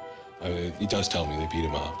him. He does tell me they beat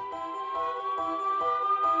him up.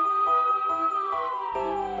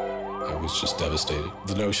 I was just devastated.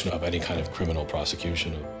 The notion of any kind of criminal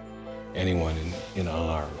prosecution of anyone in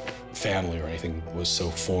our family or anything was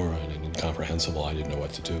so foreign and incomprehensible, I didn't know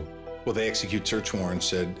what to do. Well, they execute search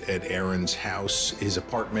warrants at Aaron's house, his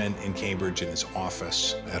apartment in Cambridge, and his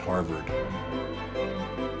office at Harvard.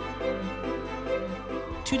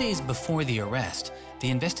 2 days before the arrest,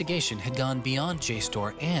 the investigation had gone beyond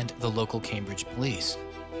JSTOR and the local Cambridge police.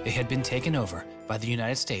 It had been taken over by the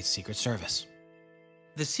United States Secret Service.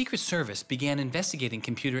 The Secret Service began investigating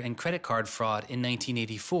computer and credit card fraud in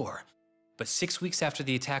 1984, but 6 weeks after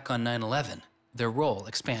the attack on 9/11, their role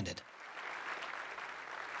expanded.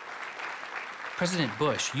 President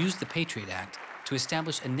Bush used the Patriot Act to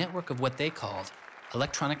establish a network of what they called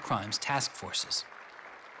electronic crimes task forces.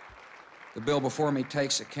 The bill before me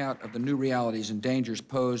takes account of the new realities and dangers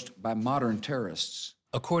posed by modern terrorists.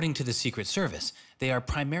 According to the Secret Service, they are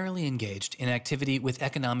primarily engaged in activity with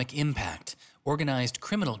economic impact, organized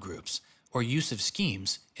criminal groups, or use of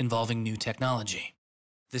schemes involving new technology.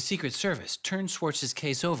 The Secret Service turned Swartz's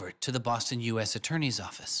case over to the Boston U.S. Attorney's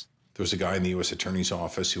Office. There was a guy in the U.S. Attorney's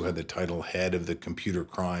Office who had the title head of the Computer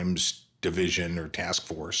Crimes Division or Task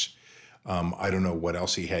Force. I don't know what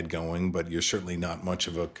else he had going, but you're certainly not much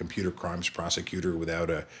of a computer crimes prosecutor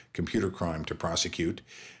without a computer crime to prosecute.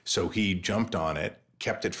 So he jumped on it,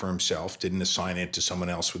 kept it for himself, didn't assign it to someone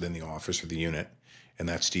else within the office or the unit, and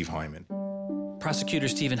that's Steve Hyman. Prosecutor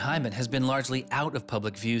Stephen Hyman has been largely out of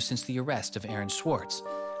public view since the arrest of Aaron Swartz,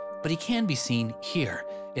 but he can be seen here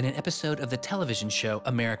in an episode of the television show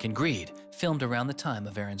American Greed, filmed around the time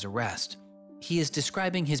of Aaron's arrest. He is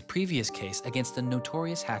describing his previous case against the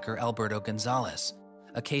notorious hacker Alberto Gonzalez,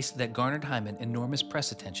 a case that garnered Hyman enormous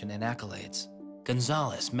press attention and accolades.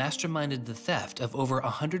 Gonzalez masterminded the theft of over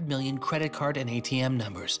 100 million credit card and ATM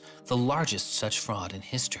numbers, the largest such fraud in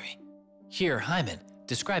history. Here, Hyman,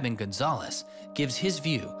 describing Gonzalez, gives his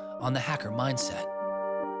view on the hacker mindset.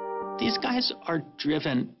 These guys are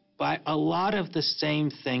driven by a lot of the same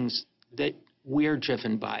things that we're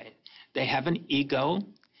driven by. They have an ego,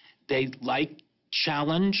 they like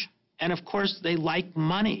challenge, and of course they like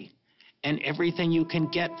money and everything you can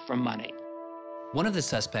get from money. One of the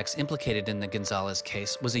suspects implicated in the Gonzalez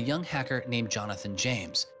case was a young hacker named Jonathan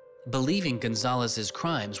James. Believing Gonzalez's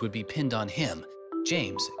crimes would be pinned on him,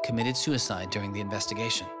 James committed suicide during the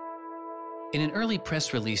investigation. In an early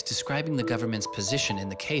press release describing the government's position in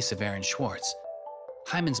the case of Aaron Swartz,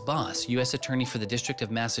 Hyman's boss, U.S. Attorney for the District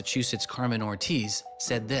of Massachusetts Carmen Ortiz,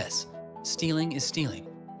 said this: "Stealing is stealing,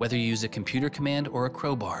 whether you use a computer command or a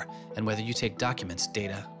crowbar, and whether you take documents,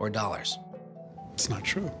 data, or dollars." It's not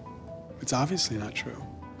true. It's obviously not true.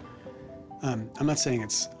 I'm not saying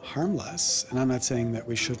it's harmless, and I'm not saying that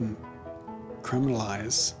we shouldn't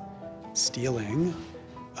criminalize stealing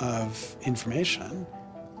of information,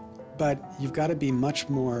 but you've got to be much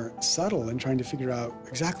more subtle in trying to figure out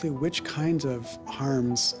exactly which kinds of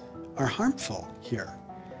harms are harmful here.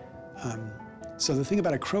 So the thing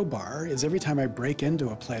about a crowbar is every time I break into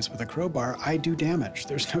a place with a crowbar, I do damage.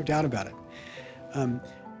 There's no doubt about it.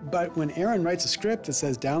 But when Aaron writes a script that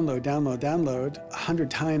says download, download, download 100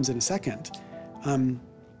 times in a second,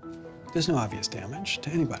 there's no obvious damage to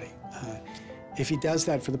anybody. If he does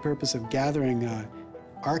that for the purpose of gathering an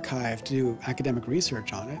archive to do academic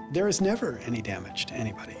research on it, there is never any damage to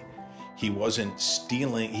anybody. He wasn't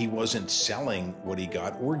stealing, he wasn't selling what he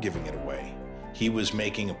got or giving it away. He was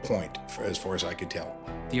making a point, as far as I could tell.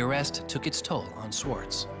 The arrest took its toll on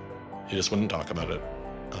Swartz. He just wouldn't talk about it.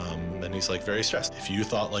 And he's like very stressed. If you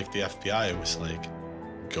thought like the FBI was like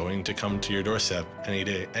going to come to your doorstep any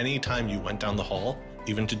day, anytime you went down the hall,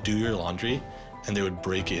 even to do your laundry, and they would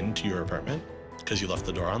break into your apartment because you left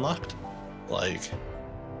the door unlocked, like,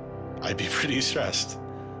 I'd be pretty stressed.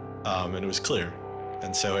 And it was clear.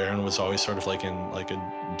 And so Aaron was always sort of like in like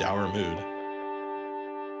a dour mood.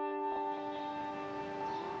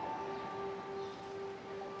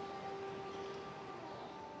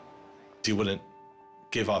 He wouldn't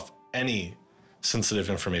give off any sensitive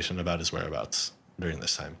information about his whereabouts during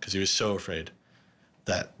this time because he was so afraid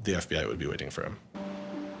that the FBI would be waiting for him.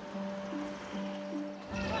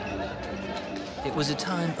 It was a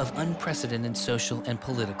time of unprecedented social and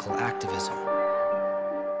political activism.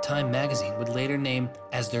 Time magazine would later name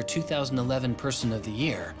as their 2011 Person of the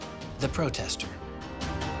Year, the protester.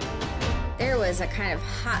 There was a kind of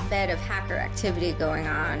hotbed of hacker activity going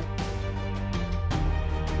on.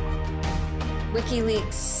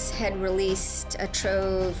 WikiLeaks had released a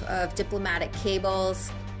trove of diplomatic cables.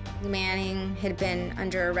 Manning had been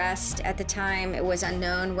under arrest at the time. It was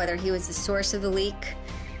unknown whether he was the source of the leak.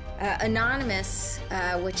 Anonymous,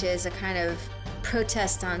 which is a kind of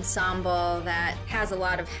protest ensemble that has a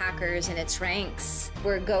lot of hackers in its ranks,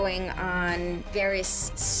 were going on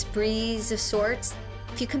various sprees of sorts.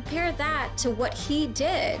 If you compare that to what he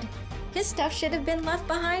did, his stuff should have been left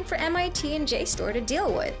behind for MIT and JSTOR to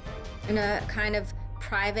deal with in a kind of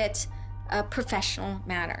private, professional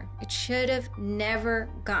manner. It should have never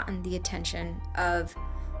gotten the attention of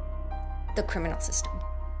the criminal system.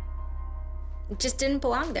 It just didn't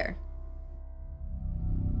belong there.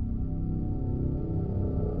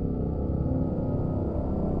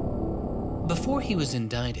 Before he was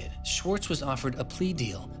indicted, Swartz was offered a plea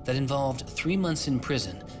deal that involved 3 months in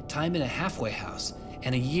prison, time in a halfway house,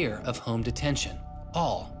 and a year of home detention,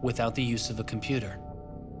 all without the use of a computer.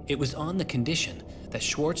 It was on the condition that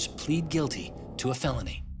Swartz plead guilty to a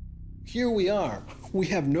felony. Here we are. We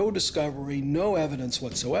have no discovery, no evidence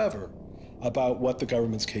whatsoever about what the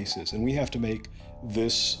government's case is, and we have to make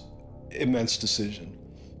this immense decision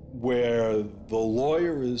where the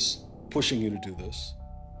lawyer is pushing you to do this,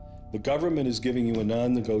 the government is giving you a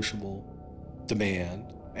non-negotiable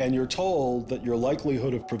demand, and you're told that your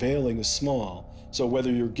likelihood of prevailing is small, so whether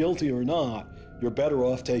you're guilty or not, you're better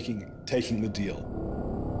off taking the deal.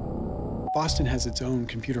 Boston has its own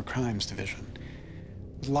computer crimes division,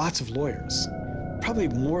 with lots of lawyers, probably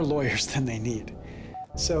more lawyers than they need.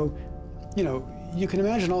 So, you know, you can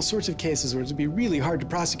imagine all sorts of cases where it would be really hard to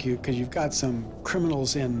prosecute because you've got some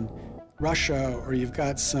criminals in Russia or you've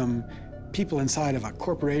got some people inside of a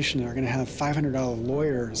corporation are going to have $500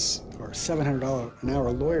 lawyers or $700 an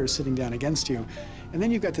hour lawyers sitting down against you. And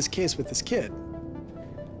then you've got this case with this kid,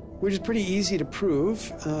 which is pretty easy to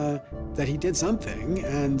prove that he did something,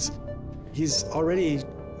 and he's already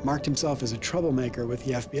marked himself as a troublemaker with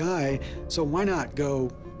the FBI, so why not go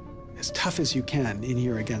as tough as you can in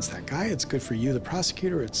here against that guy? It's good for you, the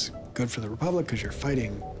prosecutor, it's good for the Republic, because you're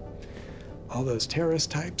fighting all those terrorist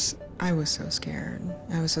types. I was so scared.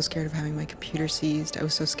 I was so scared of having my computer seized. I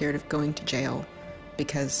was so scared of going to jail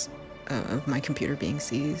because of my computer being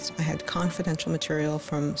seized. I had confidential material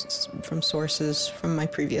from sources from my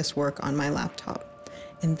previous work on my laptop.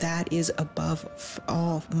 And that is above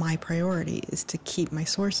all my priority, is to keep my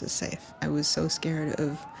sources safe. I was so scared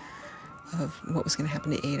of what was going to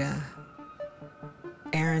happen to Ada.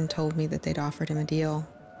 Aaron told me that they'd offered him a deal,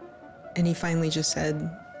 and he finally just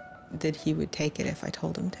said that he would take it if I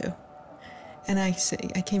told him to. And I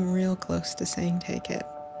came real close to saying take it.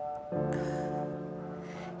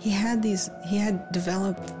 He had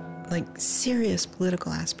developed like serious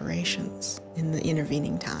political aspirations in the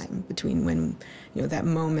intervening time between when, that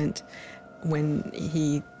moment when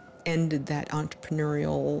he ended that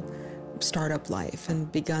entrepreneurial startup life and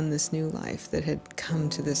begun this new life that had come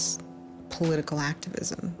to this political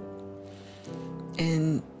activism.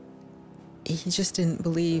 And he just didn't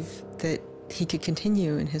believe that he could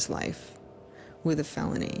continue in his life with a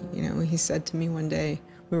felony. He said to me one day,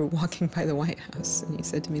 we were walking by the White House, and he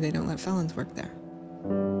said to me, they don't let felons work there.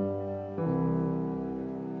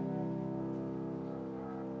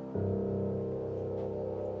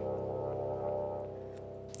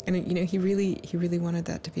 And he really wanted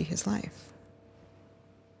that to be his life.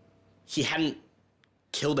 He hadn't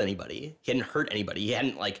killed anybody. He hadn't hurt anybody. He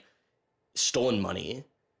hadn't stolen money.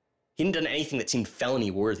 He hadn't done anything that seemed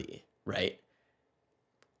felony worthy, right?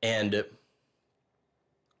 And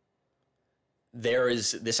there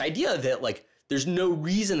is this idea that there's no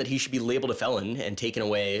reason that he should be labeled a felon and taken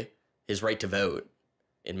away his right to vote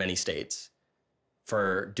in many states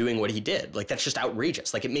for doing what he did. That's just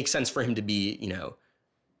outrageous. It makes sense for him to be,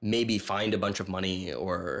 maybe fined a bunch of money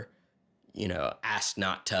or, asked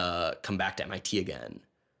not to come back to MIT again.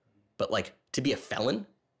 But to be a felon,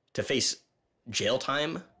 to face jail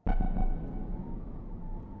time.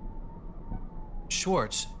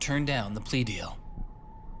 Swartz turned down the plea deal.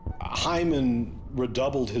 Hyman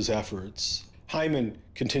redoubled his efforts. Hyman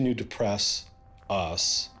continued to press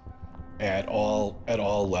us at all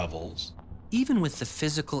levels. Even with the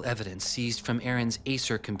physical evidence seized from Aaron's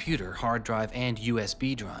Acer computer, hard drive, and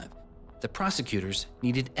USB drive, the prosecutors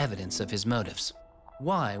needed evidence of his motives.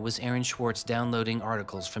 Why was Aaron Swartz downloading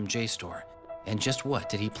articles from JSTOR, and just what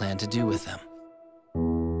did he plan to do with them?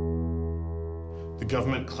 The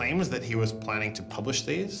government claims that he was planning to publish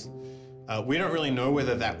these. We don't really know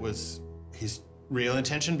whether that was his real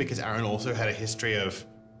intention, because Aaron also had a history of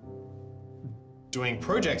doing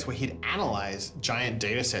projects where he'd analyze giant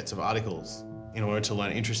data sets of articles in order to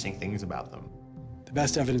learn interesting things about them. The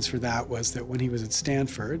best evidence for that was that when he was at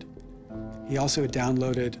Stanford, he also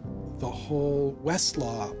downloaded the whole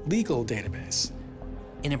Westlaw legal database.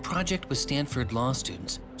 In a project with Stanford law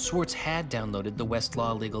students, Swartz had downloaded the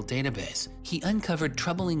Westlaw legal database. He uncovered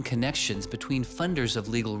troubling connections between funders of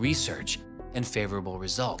legal research and favorable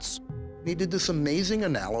results. He did this amazing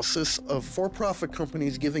analysis of for-profit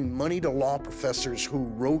companies giving money to law professors who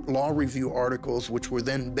wrote law review articles which were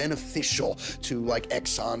then beneficial to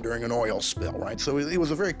Exxon during an oil spill, right? So it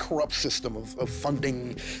was a very corrupt system of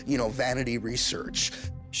funding, vanity research.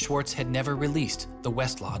 Swartz had never released the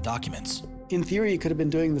Westlaw documents. In theory, he could have been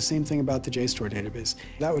doing the same thing about the JSTOR database.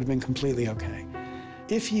 That would have been completely okay.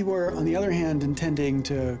 If he were, on the other hand, intending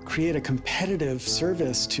to create a competitive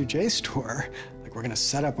service to JSTOR, we're going to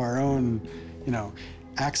set up our own,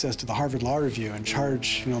 access to the Harvard Law Review and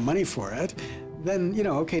charge, money for it, then,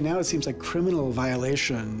 okay, now it seems like criminal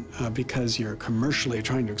violation because you're commercially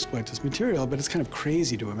trying to exploit this material, but it's kind of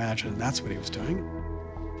crazy to imagine that's what he was doing.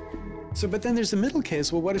 So, but then there's the middle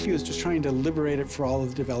case. Well, what if he was just trying to liberate it for all of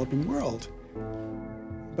the developing world?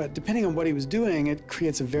 But depending on what he was doing, it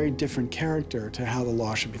creates a very different character to how the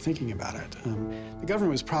law should be thinking about it. The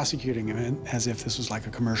government was prosecuting him as if this was like a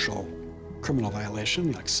commercial criminal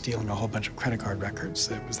violation, like stealing a whole bunch of credit card records.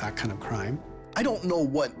 It was that kind of crime. I don't know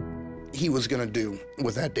what he was going to do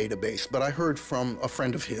with that database, but I heard from a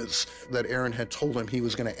friend of his that Aaron had told him he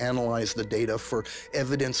was going to analyze the data for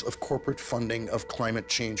evidence of corporate funding of climate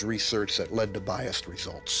change research that led to biased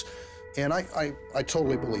results. And I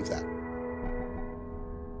totally believe that.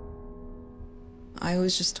 I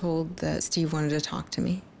was just told that Steve wanted to talk to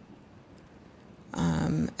me.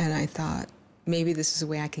 And I thought, maybe this is a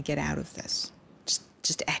way I could get out of this. Just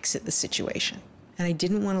just exit the situation. And I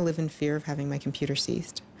didn't want to live in fear of having my computer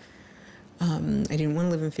seized. I didn't want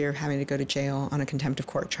to live in fear of having to go to jail on a contempt of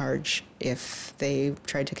court charge if they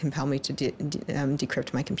tried to compel me to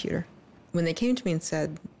decrypt my computer. When they came to me and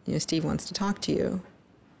said, Steve wants to talk to you,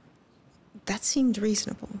 that seemed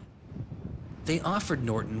reasonable. They offered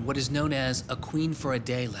Norton what is known as a Queen for a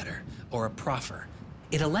Day letter, or a proffer.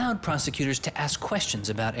 It allowed prosecutors to ask questions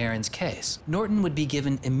about Aaron's case. Norton would be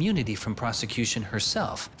given immunity from prosecution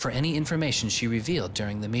herself for any information she revealed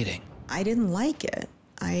during the meeting. I didn't like it.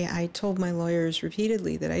 I told my lawyers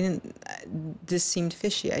repeatedly that this seemed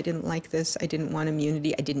fishy. I didn't like this. I didn't want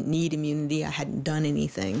immunity. I didn't need immunity. I hadn't done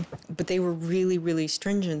anything. But they were really, really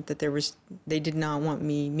stringent that they did not want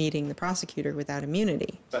me meeting the prosecutor without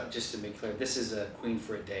immunity. But just to be clear, this is a Queen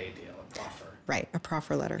for a Day deal, a proffer. Right, a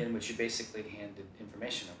proffer letter. In which you basically handed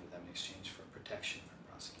information over to them in exchange for protection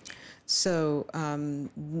from prosecution. So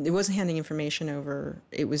it wasn't handing information over.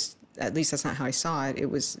 It was, at least that's not how I saw it. It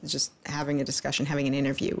was just having a discussion, having an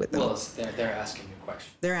interview with them. Well, they're asking you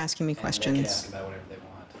questions. They're asking me questions. And they can ask about whatever they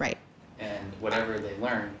want. Right. And whatever they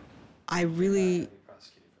learn, I really,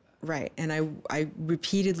 right, and I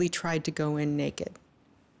repeatedly tried to go in naked.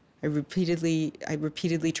 I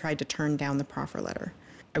repeatedly tried to turn down the proffer letter.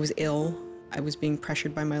 I was ill. I was being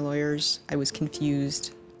pressured by my lawyers. I was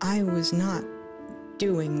confused. I was not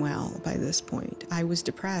doing well by this point. I was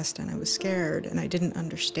depressed and I was scared and I didn't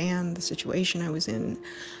understand the situation I was in.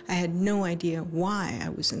 I had no idea why I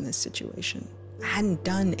was in this situation. I hadn't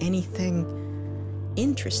done anything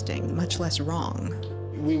interesting, much less wrong.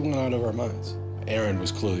 We went out of our minds. Aaron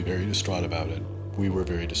was clearly very distraught about it. We were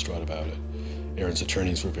very distraught about it. Aaron's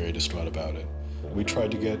attorneys were very distraught about it. We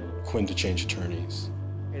tried to get Quinn to change attorneys.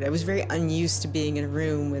 I was very unused to being in a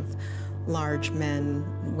room with large men,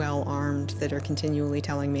 well-armed, that are continually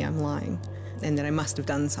telling me I'm lying and that I must have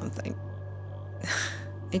done something.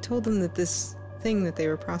 I told them that this thing that they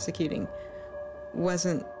were prosecuting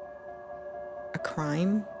wasn't a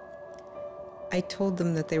crime. I told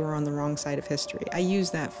them that they were on the wrong side of history. I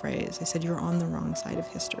used that phrase. I said, you're on the wrong side of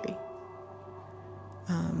history.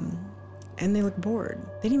 And they looked bored.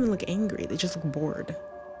 They didn't even look angry. They just looked bored.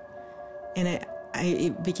 And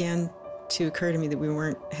it began to occur to me that we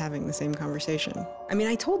weren't having the same conversation. I mean,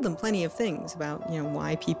 I told them plenty of things about,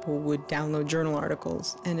 why people would download journal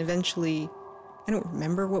articles, and eventually, I don't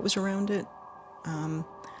remember what was around it.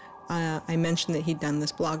 I mentioned that he'd done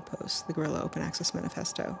this blog post, the Guerrilla Open Access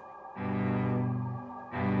Manifesto.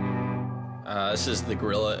 This is the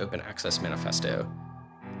Guerrilla Open Access Manifesto,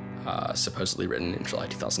 supposedly written in July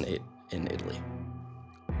 2008 in Italy.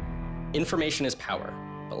 Information is power.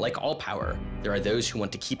 But like all power, there are those who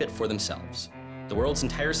want to keep it for themselves. The world's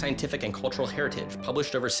entire scientific and cultural heritage,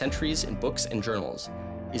 published over centuries in books and journals,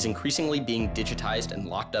 is increasingly being digitized and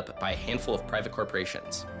locked up by a handful of private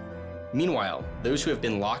corporations. Meanwhile, those who have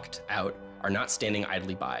been locked out are not standing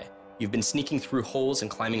idly by. You've been sneaking through holes and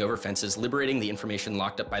climbing over fences, liberating the information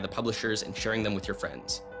locked up by the publishers and sharing them with your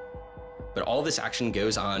friends. But all this action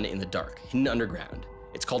goes on in the dark, hidden underground.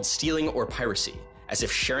 It's called stealing or piracy, as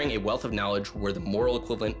if sharing a wealth of knowledge were the moral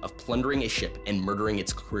equivalent of plundering a ship and murdering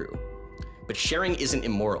its crew. But sharing isn't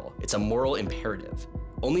immoral, it's a moral imperative.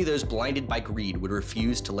 Only those blinded by greed would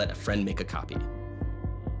refuse to let a friend make a copy.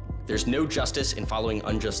 There's no justice in following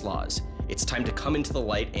unjust laws. It's time to come into the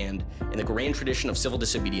light and, in the grand tradition of civil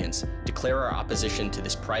disobedience, declare our opposition to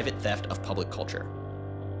this private theft of public culture.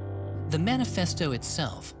 The manifesto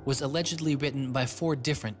itself was allegedly written by 4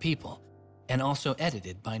 different people and also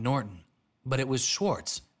edited by Norton. But it was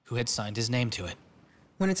Swartz who had signed his name to it.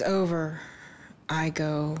 When it's over, I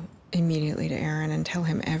go immediately to Aaron and tell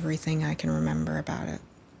him everything I can remember about it.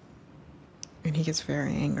 And he gets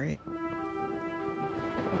very angry.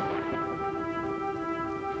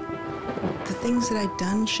 The things that I'd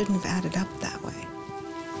done shouldn't have added up that way.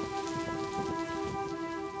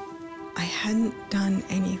 I hadn't done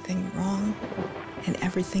anything wrong, and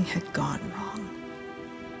everything had gone wrong.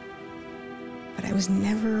 But I was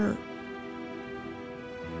never...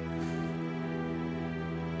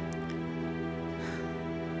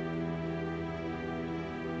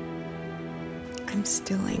 I'm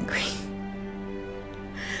still angry.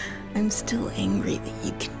 I'm still angry that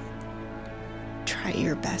you can try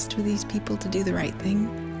your best with these people to do the right thing,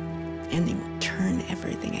 and they will turn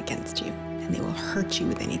everything against you, and they will hurt you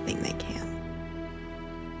with anything they can.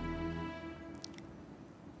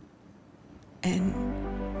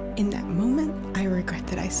 And in that moment, I regret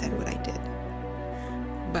that I said what I did.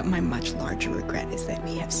 But my much larger regret is that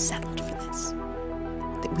we have settled for this,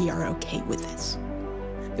 that we are okay with this.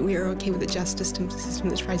 That we are okay with a justice system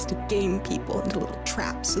that tries to game people into little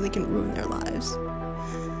traps so they can ruin their lives.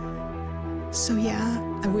 So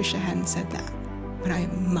yeah, I wish I hadn't said that, but I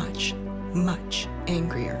am much, much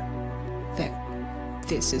angrier that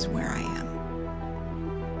this is where I am.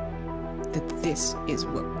 That this is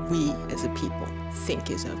what we as a people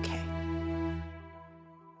think is okay.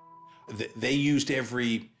 They used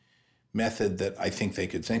every method that I think they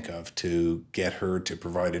could think of to get her to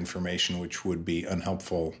provide information which would be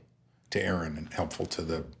unhelpful to Aaron and helpful to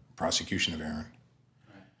the prosecution of Aaron.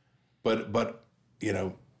 Right. But you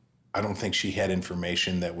know, I don't think she had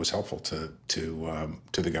information that was helpful to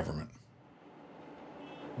the government.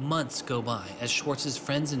 Months go by as Swartz's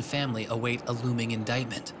friends and family await a looming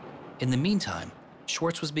indictment. In the meantime,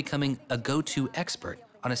 Swartz was becoming a go-to expert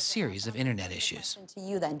on a series of internet issues. To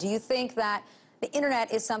you then, do you think that the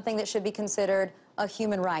internet is something that should be considered a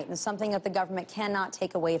human right and something that the government cannot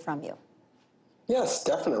take away from you? Yes,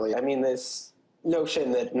 definitely. I mean, this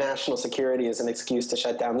notion that national security is an excuse to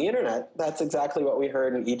shut down the internet, that's exactly what we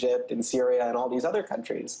heard in Egypt and Syria and all these other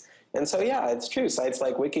countries. And so, yeah, it's true. Sites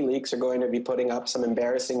like WikiLeaks are going to be putting up some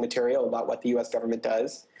embarrassing material about what the U.S. government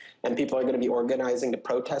does, and people are going to be organizing to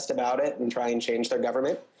protest about it and try and change their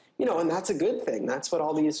government. You know, and that's a good thing. That's what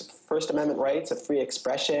all these First Amendment rights of free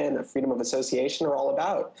expression, of freedom of association are all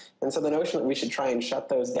about. And so the notion that we should try and shut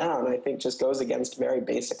those down, I think, just goes against very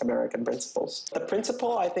basic American principles. The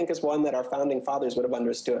principle, I think, is one that our founding fathers would have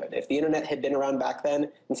understood. If the internet had been around back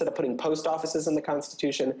then, instead of putting post offices in the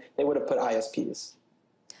Constitution, they would have put ISPs.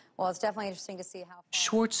 Well, it's definitely interesting to see how...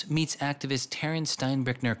 Schwartz meets activist Taryn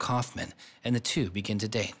Steinbrickner Kaufman, and the two begin to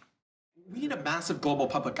date. We need a massive global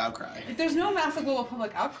public outcry. If there's no massive global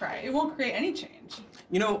public outcry, it won't create any change.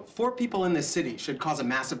 You know, 4 people in this city should cause a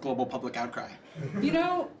massive global public outcry. You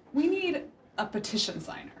know, we need a petition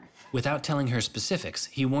signer. Without telling her specifics,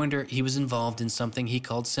 he warned her he was involved in something he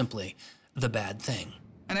called simply the bad thing.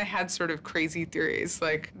 And I had sort of crazy theories,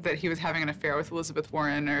 like that he was having an affair with Elizabeth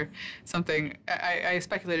Warren or something. I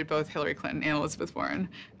speculated both Hillary Clinton and Elizabeth Warren,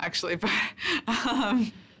 actually, but...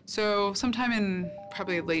 So sometime in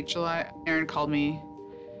probably late July, Aaron called me,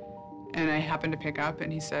 and I happened to pick up,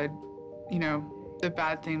 and he said, you know, the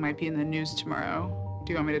bad thing might be in the news tomorrow.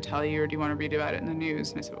 Do you want me to tell you, or do you want to read about it in the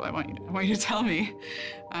news? And I said, well, I want you to tell me.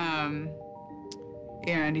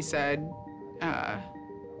 And he said,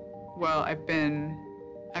 well, I've been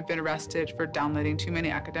arrested for downloading too many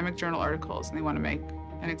academic journal articles, and they want to make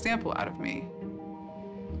an example out of me.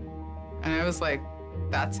 And I was like,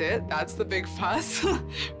 that's it? That's the big fuss?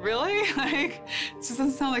 Really? Like, it just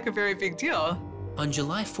doesn't sound like a very big deal. On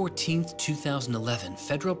July 14th, 2011,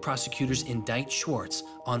 federal prosecutors indict Swartz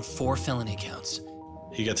on 4 felony counts.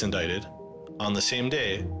 He gets indicted on the same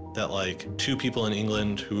day that, like, 2 people in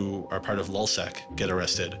England who are part of LulzSec get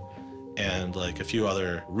arrested, and, like, a few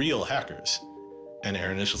other real hackers. And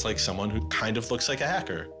Aaron is just, like, someone who kind of looks like a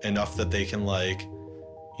hacker, enough that they can, like,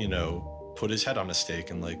 you know, put his head on a stake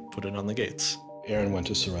and, like, put it on the gates. Aaron went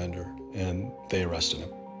to surrender, and they arrested him.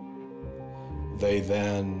 They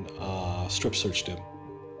then strip searched him,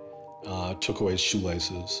 took away his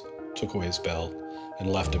shoelaces, took away his belt,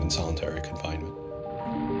 and left him in solitary confinement.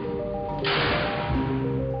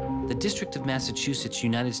 The District of Massachusetts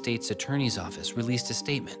United States Attorney's Office released a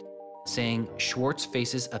statement saying Swartz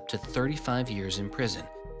faces up to 35 years in prison,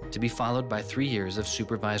 to be followed by 3 years of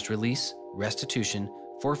supervised release, restitution,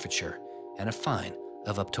 forfeiture, and a fine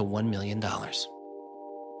of up to $1 million.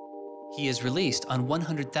 He is released on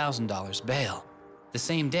 $100,000 bail. The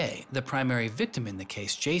same day, the primary victim in the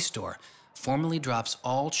case, JSTOR, formally drops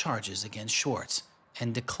all charges against Swartz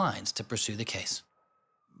and declines to pursue the case.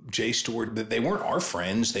 JSTOR, they weren't our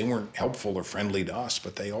friends, they weren't helpful or friendly to us,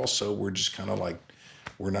 but they also were just kind of like,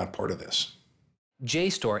 we're not part of this.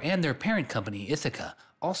 JSTOR and their parent company, Ithaca,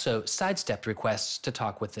 also sidestepped requests to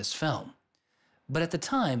talk with this film. But at the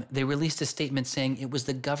time, they released a statement saying it was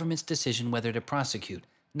the government's decision whether to prosecute,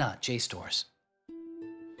 not JSTOR's.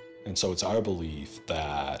 And so it's our belief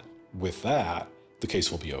that with that, the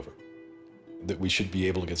case will be over. That we should be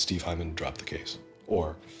able to get Steve Hyman to drop the case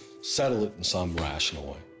or settle it in some rational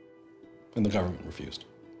way. And the government refused.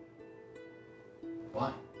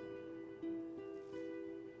 Why?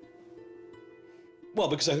 Well,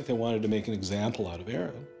 because I think they wanted to make an example out of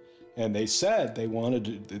Aaron. And they said they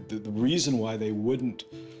wanted to, the reason why they wouldn't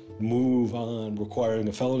move on requiring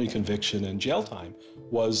a felony conviction and jail time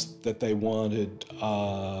was that they wanted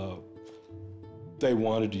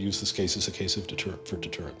to use this case as a case of for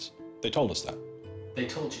deterrence. They told us that. They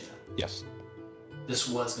told you that? Yes. This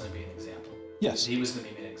was going to be an example? Yes. He was going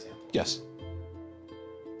to be an example? Yes.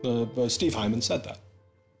 Steve Hyman said that.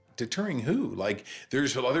 Deterring who? Like,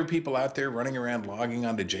 there's other people out there running around logging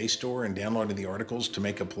onto JSTOR and downloading the articles to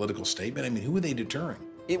make a political statement. I mean, who are they deterring?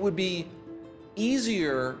 It would be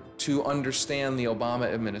easier to understand the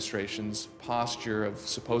Obama administration's posture of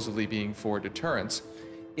supposedly being for deterrence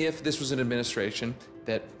if this was an administration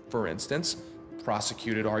that, for instance,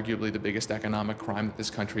 prosecuted arguably the biggest economic crime that this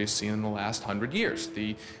country has seen in the last 100 years,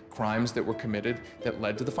 the crimes that were committed that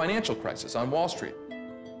led to the financial crisis on Wall Street.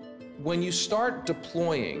 When you start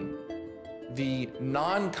deploying the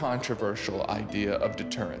non-controversial idea of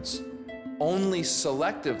deterrence only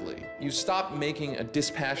selectively, you stop making a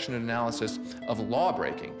dispassionate analysis of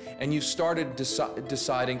lawbreaking, and you started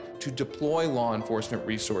deciding to deploy law enforcement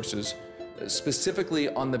resources specifically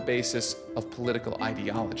on the basis of political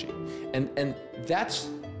ideology. And that's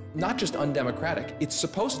not just undemocratic, it's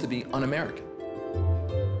supposed to be un-American.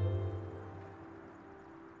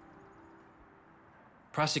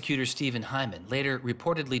 Prosecutor Stephen Hyman later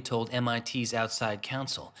reportedly told MIT's outside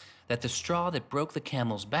counsel that the straw that broke the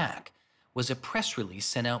camel's back was a press release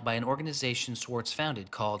sent out by an organization Swartz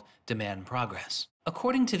founded called Demand Progress.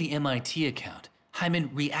 According to the MIT account, Hyman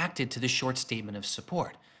reacted to the short statement of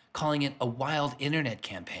support, calling it a wild internet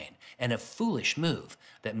campaign and a foolish move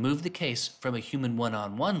that moved the case from a human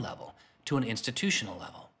one-on-one level to an institutional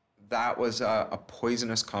level. That was a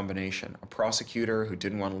poisonous combination. A prosecutor who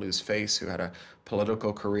didn't want to lose face, who had a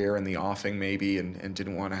political career in the offing maybe, and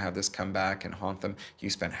didn't want to have this come back and haunt them. You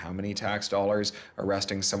spent how many tax dollars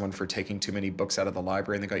arresting someone for taking too many books out of the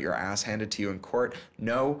library and they got your ass handed to you in court?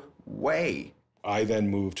 No way. I then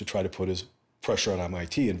moved to try to put pressure on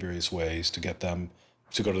MIT in various ways to get them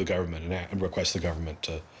to go to the government and request the government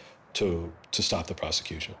to stop the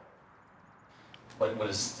prosecution. What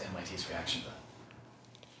is MIT's reaction to that?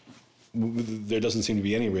 There doesn't seem to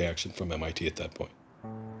be any reaction from MIT at that point.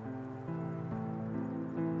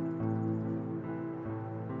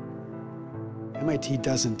 MIT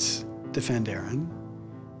doesn't defend Aaron,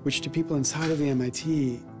 which to people inside of the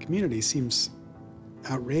MIT community seems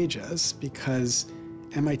outrageous because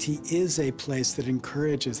MIT is a place that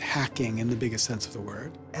encourages hacking in the biggest sense of the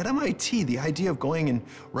word. At MIT, the idea of going and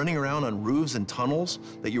running around on roofs and tunnels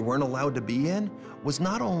that you weren't allowed to be in was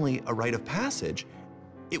not only a rite of passage,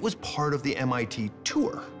 it was part of the MIT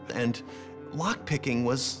tour. And lockpicking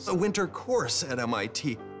was a winter course at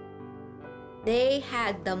MIT. They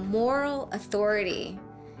had the moral authority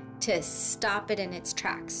to stop it in its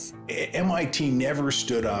tracks. MIT never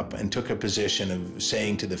stood up and took a position of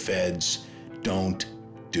saying to the feds, don't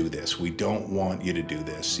do this. We don't want you to do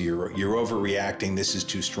this. You're overreacting. This is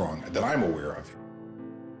too strong, that I'm aware of.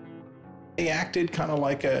 They acted kind of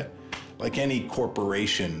like any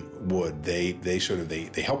corporation would. They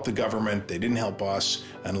helped the government. They didn't help us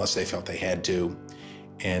unless they felt they had to,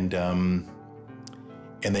 and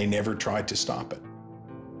they never tried to stop it.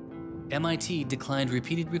 MIT declined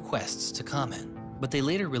repeated requests to comment, but they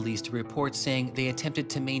later released a report saying they attempted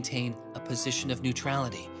to maintain a position of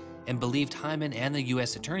neutrality and believed Hyman and the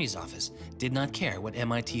U.S. Attorney's Office did not care what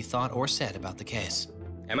MIT thought or said about the case.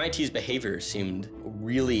 MIT's behavior seemed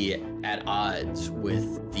really at odds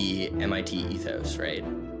with the MIT ethos, right?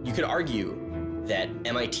 You could argue that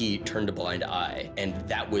MIT turned a blind eye and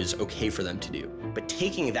that was okay for them to do. But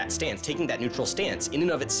taking that stance, taking that neutral stance in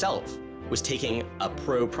and of itself was taking a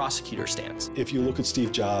pro-prosecutor stance. If you look at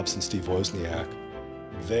Steve Jobs and Steve Wozniak,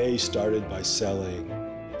 they started by selling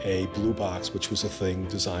a blue box, which was a thing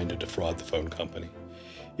designed to defraud the phone company.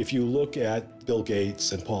 If you look at Bill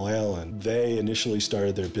Gates and Paul Allen, they initially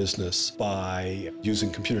started their business by using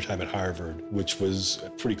computer time at Harvard, which was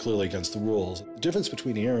pretty clearly against the rules. The difference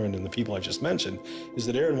between Aaron and the people I just mentioned is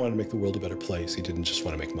that Aaron wanted to make the world a better place. He didn't just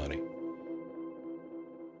want to make money.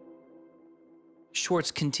 Swartz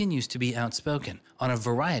continues to be outspoken on a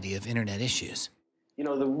variety of internet issues. You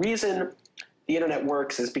know, the reason the internet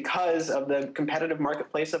works is because of the competitive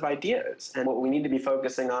marketplace of ideas. And what we need to be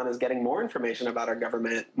focusing on is getting more information about our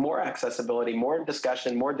government, more accessibility, more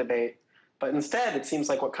discussion, more debate. But instead, it seems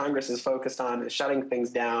like what Congress is focused on is shutting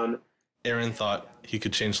things down. Aaron thought he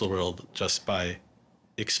could change the world just by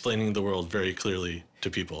explaining the world very clearly to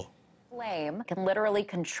people. Flame can literally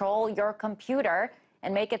control your computer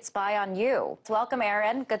and make it spy on you. So welcome,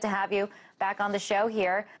 Aaron. Good to have you back on the show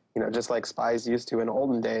here. You know, just like spies used to in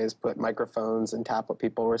olden days, put microphones and tap what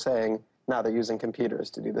people were saying, now they're using computers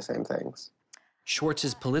to do the same things.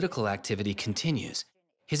 Schwartz's political activity continues,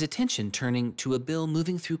 his attention turning to a bill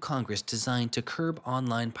moving through Congress designed to curb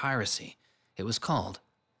online piracy. It was called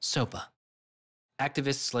SOPA.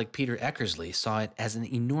 Activists like Peter Eckersley saw it as an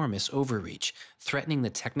enormous overreach, threatening the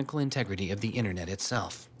technical integrity of the internet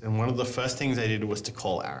itself. And one of the first things I did was to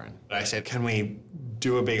call Aaron. I said, can we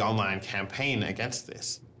do a big online campaign against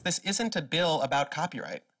this? This isn't a bill about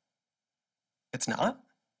copyright. It's not?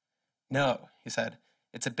 No, he said.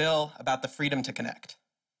 It's a bill about the freedom to connect.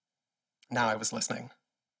 now I was listening.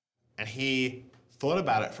 And he thought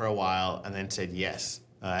about it for a while and then said yes.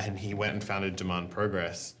 And he went and founded Demand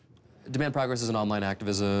Progress. Demand Progress is an online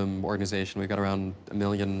activism organization. We've got around 1.5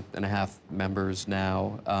 million members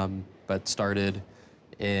now, but started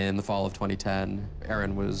in the fall of 2010.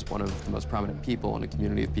 Aaron was one of the most prominent people in a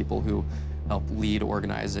community of people who helped lead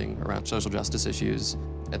organizing around social justice issues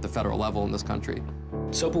at the federal level in this country.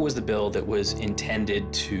 SOPA was the bill that was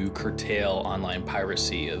intended to curtail online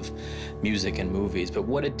piracy of music and movies, but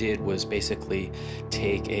what it did was basically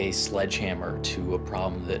take a sledgehammer to a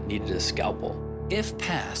problem that needed a scalpel. If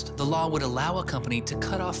passed, the law would allow a company to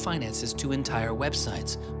cut off finances to entire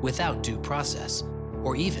websites without due process,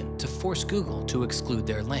 or even to force Google to exclude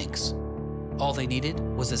their links. All they needed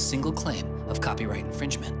was a single claim of copyright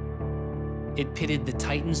infringement. It pitted the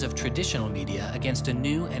titans of traditional media against a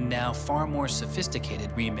new and now far more sophisticated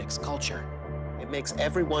remix culture. It makes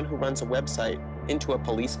everyone who runs a website into a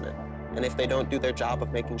policeman. And if they don't do their job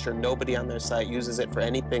of making sure nobody on their site uses it for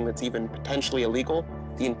anything that's even potentially illegal,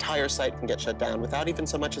 the entire site can get shut down without even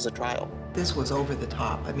so much as a trial. This was over the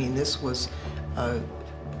top. I mean, this was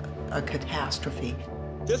a catastrophe.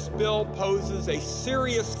 This bill poses a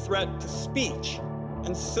serious threat to speech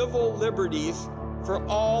and civil liberties for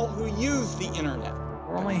all who use the internet. There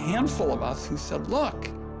were only a handful of us who said,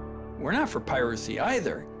 look, we're not for piracy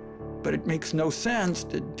either, but it makes no sense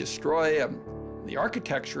to destroy the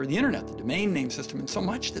architecture of the internet, the domain name system, and so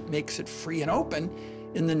much that makes it free and open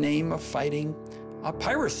in the name of fighting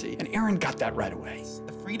piracy. And Aaron got that right away.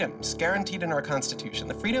 The freedoms guaranteed in our Constitution,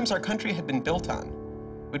 the freedoms our country had been built on,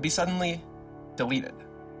 would be suddenly deleted.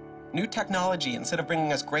 New technology, instead of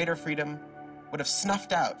bringing us greater freedom, would have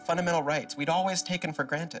snuffed out fundamental rights we'd always taken for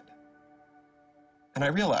granted. And I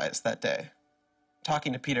realized that day,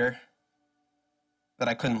 talking to Peter, that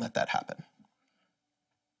I couldn't let that happen.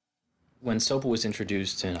 When SOPA was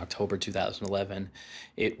introduced in October 2011,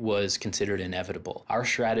 it was considered inevitable. Our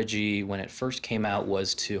strategy when it first came out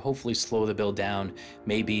was to hopefully slow the bill down,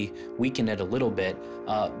 maybe weaken it a little bit,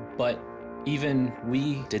 but even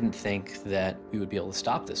we didn't think that we would be able to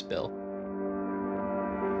stop this bill.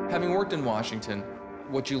 Having worked in Washington,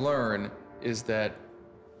 what you learn is that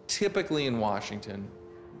typically in Washington,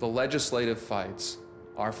 the legislative fights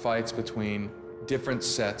are fights between different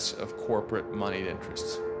sets of corporate moneyed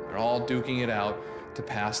interests. They're all duking it out to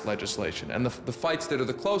pass legislation. And the fights that are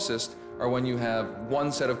the closest are when you have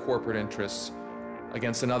one set of corporate interests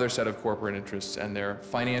against another set of corporate interests, and they're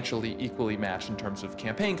financially equally matched in terms of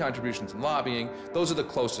campaign contributions and lobbying. Those are the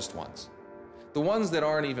closest ones. The ones that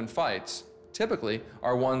aren't even fights typically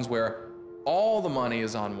are ones where all the money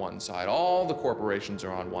is on one side, all the corporations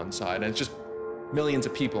are on one side, and it's just millions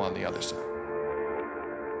of people on the other side.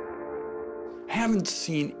 Haven't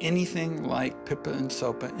seen anything like PIPA and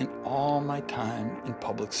SOPA in all my time in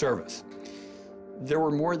public service. There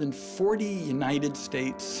were more than 40 United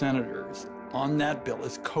States senators on that bill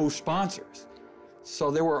as co-sponsors.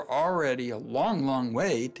 So there were already a long, long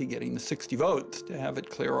way to getting the 60 votes to have it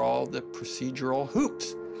clear all the procedural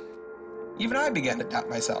hoops. Even I began to doubt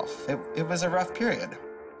myself. It was a rough period.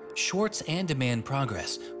 Swartz and Demand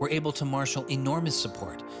Progress were able to marshal enormous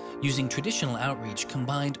support, using traditional outreach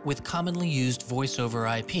combined with commonly used voice over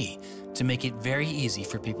IP to make it very easy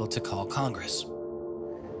for people to call Congress.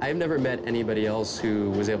 I've never met anybody else who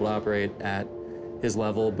was able to operate at his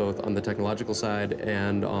level, both on the technological side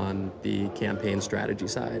and on the campaign strategy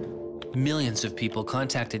side. Millions of people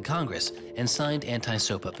contacted Congress and signed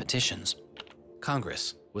anti-SOPA petitions.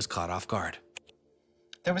 Congress was caught off guard.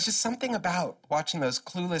 There was just something about watching those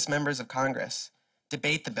clueless members of Congress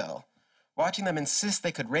debate the bill, watching them insist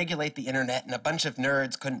they could regulate the internet and a bunch of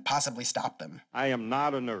nerds couldn't possibly stop them. I am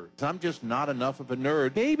not a nerd. I'm just not enough of a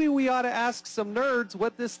nerd. Maybe we ought to ask some nerds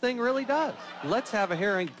what this thing really does. Let's have a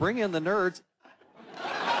hearing, bring in the nerds.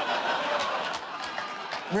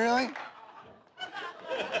 Really?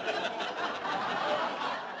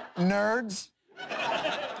 Nerds?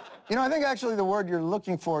 You know, I think actually the word you're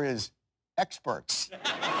looking for is experts.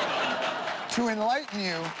 To enlighten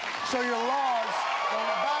you so your laws don't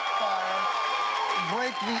backfire,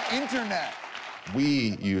 break the internet.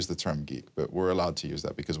 We use the term geek, but we're allowed to use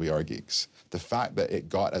that because we are geeks. The fact that it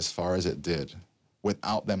got as far as it did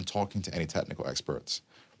without them talking to any technical experts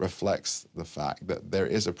reflects the fact that there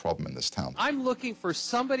is a problem in this town. I'm looking for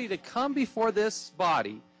somebody to come before this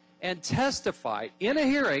body and testify in a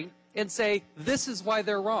hearing and say, this is why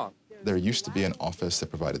they're wrong. There used to be an office that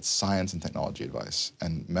provided science and technology advice,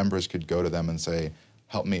 and members could go to them and say,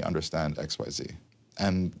 help me understand XYZ.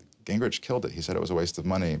 And Gingrich killed it. He said it was a waste of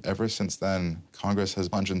money. Ever since then, Congress has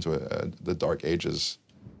plunged into the dark ages.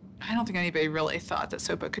 I don't think anybody really thought that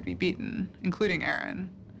SOPA could be beaten, including Aaron.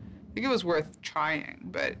 think it was worth trying,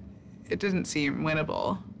 but it didn't seem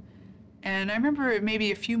winnable. And I remember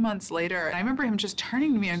maybe a few months later, I remember him just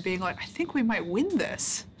turning to me and being like, I think we might win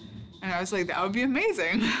this. And I was like, that would be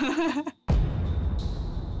amazing.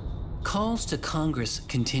 Calls to Congress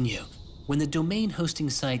continue. When the domain hosting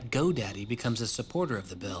site GoDaddy becomes a supporter of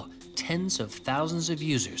the bill, tens of thousands of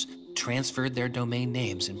users transferred their domain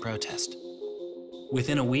names in protest.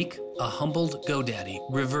 Within a week, a humbled GoDaddy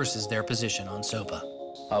reverses their position on SOPA.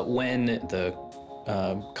 When the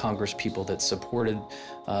Congress people that supported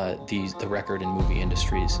the record and movie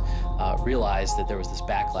industries realized that there was this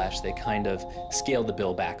backlash, they kind of scaled the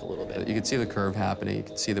bill back a little bit. You could see the curve happening. You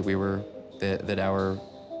could see that that our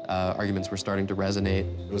arguments were starting to resonate.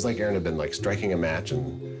 It was like Aaron had been like striking a match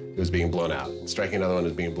and it was being blown out. Striking another one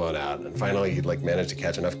was being blown out. And finally he'd like managed to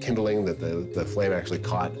catch enough kindling that the flame actually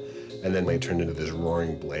caught, and then it turned into this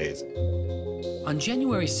roaring blaze. On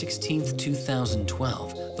January 16th,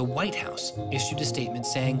 2012, the White House issued a statement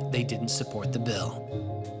saying they didn't support the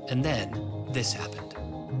bill. And then this happened.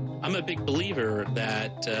 I'm a big believer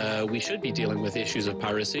that we should be dealing with issues of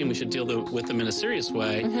piracy and we should deal with them in a serious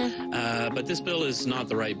way. But this bill is not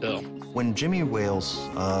the right bill. When Jimmy Wales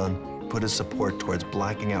put his support towards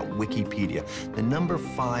blacking out Wikipedia, the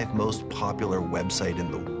 #5 most popular website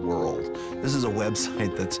in the world. This is a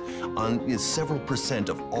website that's on several percent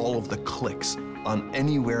of all of the clicks on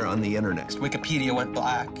anywhere on the internet. Wikipedia went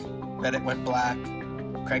black, Reddit went black,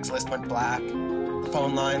 Craigslist went black, the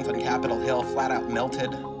phone lines on Capitol Hill flat out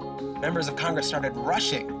melted. Members of Congress started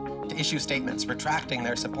rushing to issue statements retracting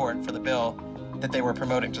their support for the bill that they were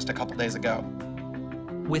promoting just a couple days ago.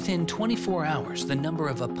 Within 24 hours, the number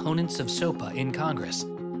of opponents of SOPA in Congress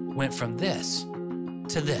went from this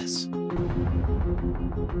to this.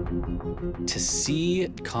 To see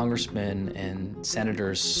congressmen and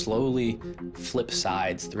senators slowly flip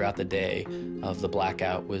sides throughout the day of the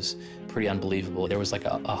blackout was pretty unbelievable. There was like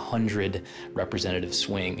a 100 representative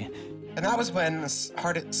swing. And that was when, as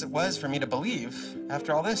hard as it was for me to believe,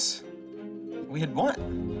 after all this, we had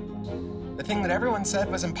won. The thing that everyone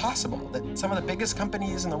said was impossible, that some of the biggest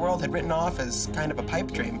companies in the world had written off as kind of a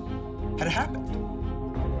pipe dream, had happened.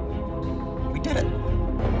 We did it.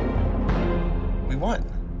 We won.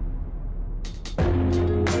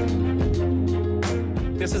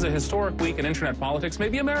 This is a historic week in internet politics,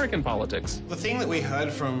 maybe American politics. The thing that we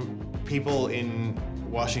heard from people in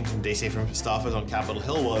Washington, D.C., from staffers on Capitol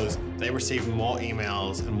Hill was they received more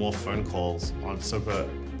emails and more phone calls on SOPA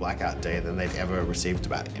blackout day than they'd ever received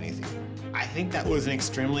about anything. I think that was an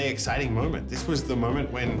extremely exciting moment. This was the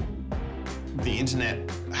moment when the internet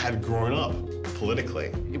had grown up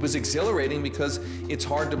politically. It was exhilarating because it's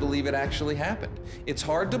hard to believe it actually happened. It's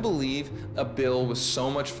hard to believe a bill with so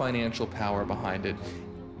much financial power behind it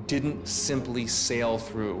didn't simply sail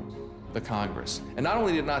through the Congress. And not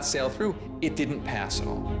only did it not sail through, it didn't pass at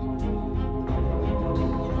all.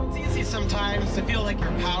 It's easy sometimes to feel like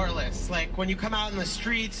you're powerless, like when you come out in the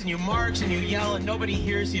streets and you march and you yell and nobody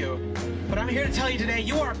hears you. But I'm here to tell you today,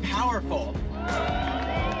 you are powerful.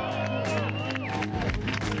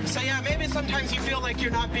 So yeah, maybe sometimes you feel like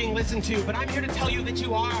you're not being listened to, but I'm here to tell you that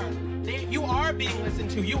you are. You are being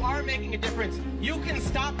listened to. You are making a difference. You can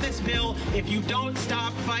stop this bill if you don't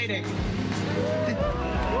stop fighting.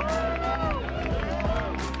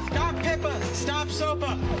 Stop PIPA. Stop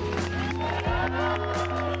SOPA.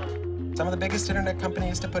 Some of the biggest internet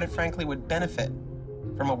companies, to put it frankly, would benefit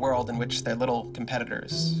from a world in which their little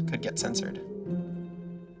competitors could get censored.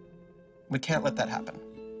 We can't let that happen.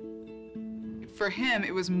 For him,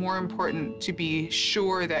 it was more important to be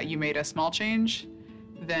sure that you made a small change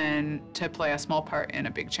than to play a small part in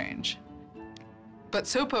a big change. But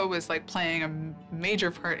SOPA was like playing a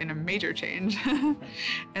major part in a major change.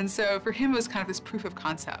 And so for him, it was kind of this proof of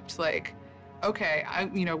concept, like, okay,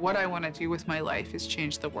 what I want to do with my life is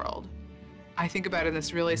change the world. I think about it in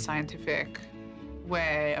this really scientific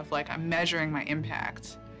way of like, I'm measuring my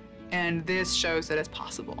impact. And this shows that it's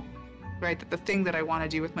possible, right? That the thing that I want to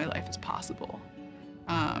do with my life is possible.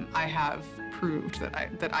 I have proved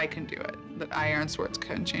that I can do it, that I, Aaron Swartz,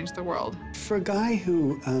 can change the world. For a guy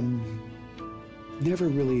who never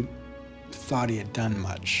really thought he had done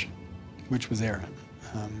much, which was Aaron,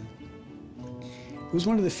 it was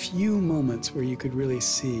one of the few moments where you could really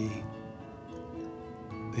see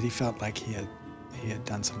that he felt like he had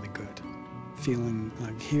done something good. Feeling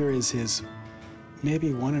like here is his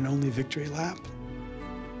maybe one and only victory lap.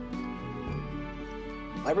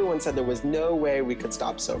 Everyone said there was no way we could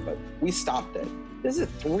stop SOPA. We stopped it. This is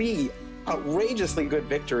 3 outrageously good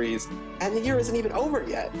victories, and the year isn't even over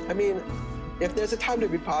yet. I mean, if there's a time to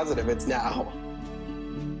be positive, it's now.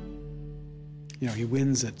 You know, he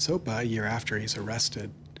wins at SOPA a year after he's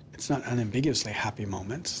arrested it's not unambiguously happy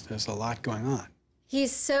moments. There's a lot going on.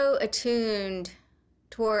 He's so attuned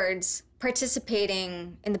towards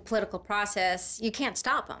participating in the political process, you can't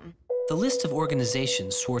stop him. The list of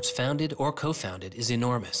organizations Swartz founded or co-founded is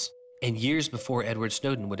enormous. And years before Edward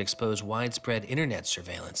Snowden would expose widespread internet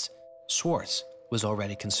surveillance, Swartz was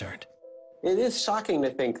already concerned. It is shocking to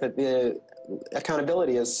think that the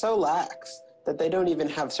accountability is so lax that they don't even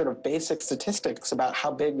have sort of basic statistics about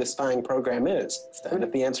how big the spying program is. And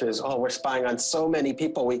if the answer is, oh, we're spying on so many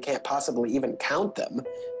people we can't possibly even count them,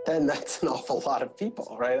 then that's an awful lot of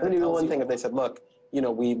people, right? It would be one thing if they said, look, you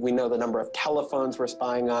know, we know the number of telephones we're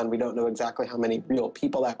spying on, we don't know exactly how many real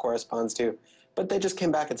people that corresponds to, but they just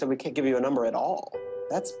came back and said, we can't give you a number at all.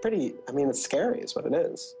 That's pretty, I mean, it's scary is what it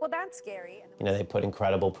is. Well, that's scary. You know, they put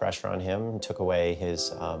incredible pressure on him, took away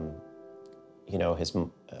his, you know,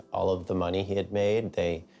 all of the money he had made.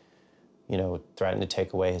 They, you know, threatened to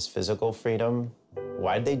take away his physical freedom.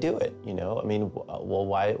 Why'd they do it, you know? I mean, well,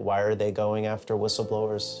 why are they going after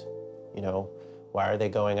whistleblowers, you know? Why are they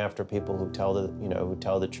going after people who tell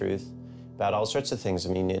the truth about all sorts of things? I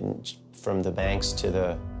mean, from the banks to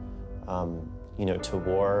the, you know, to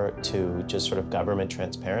war, to just sort of government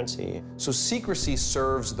transparency. So secrecy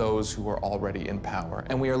serves those who are already in power.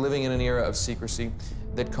 And we are living in an era of secrecy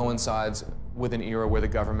that coincides with an era where the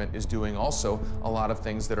government is doing also a lot of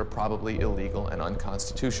things that are probably illegal and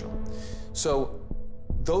unconstitutional. So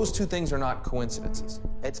those two things are not coincidences.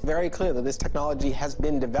 It's very clear that this technology has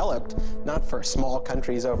been developed not for small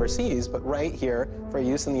countries overseas, but right here for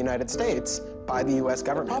use in the United States by the U.S.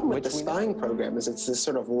 government. The problem with the spying program is it's this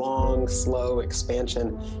sort of long, slow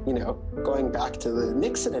expansion, you know, going back to the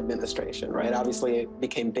Nixon administration, right? Obviously, it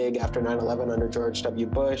became big after 9/11 under George W.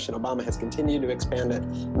 Bush, and Obama has continued to expand it,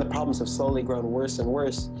 and the problems have slowly grown worse and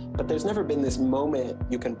worse. But there's never been this moment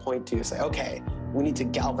you can point to say, okay, we need to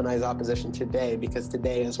galvanize opposition today because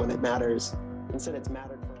today is when it matters. Instead, it's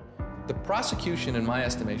mattered for. The prosecution, in my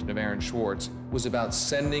estimation, of Aaron Swartz was about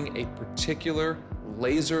sending a particular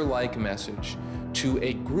laser-like message to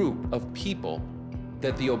a group of people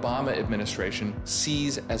that the Obama administration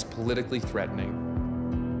sees as politically threatening.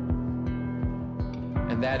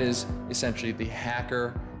 And that is essentially the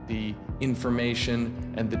hacker, the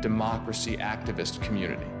information, and the democracy activist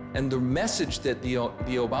community. And the message that the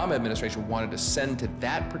Obama administration wanted to send to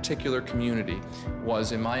that particular community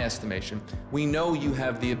was, in my estimation, we know you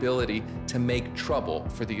have the ability to make trouble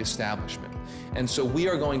for the establishment. And so we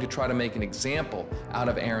are going to try to make an example out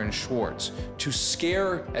of Aaron Swartz to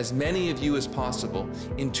scare as many of you as possible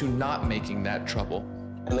into not making that trouble.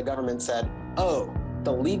 And the government said, oh,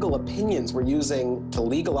 the legal opinions we're using to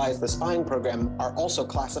legalize the spying program are also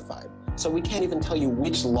classified. So we can't even tell you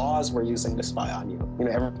which laws we're using to spy on you. You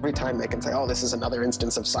know, every time they can say, oh, this is another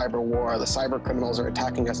instance of cyber war, the cyber criminals are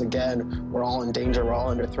attacking us again, we're all in danger, we're all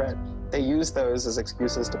under threat. They use those as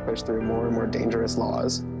excuses to push through more and more dangerous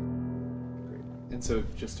laws. And so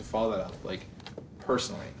just to follow that up, like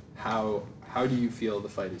personally, how do you feel the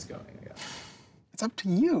fight is going, I guess? It's up to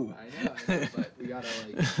you. I know, but we gotta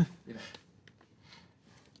like, you know.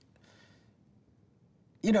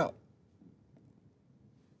 You know,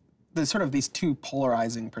 there's sort of these two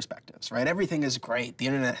polarizing perspectives, right? Everything is great. The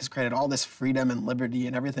internet has created all this freedom and liberty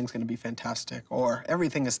and everything's going to be fantastic. Or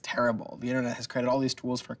everything is terrible. The internet has created all these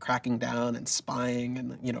tools for cracking down and spying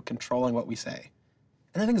and, you know, controlling what we say.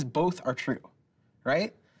 And I think both are true,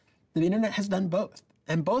 right? The internet has done both.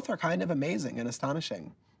 And both are kind of amazing and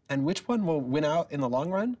astonishing. And which one will win out in the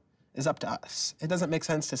long run is up to us. It doesn't make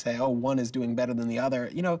sense to say, oh, one is doing better than the other.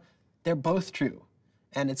 You know, they're both true.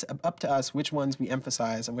 And it's up to us which ones we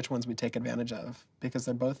emphasize and which ones we take advantage of, because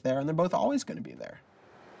they're both there and they're both always going to be there.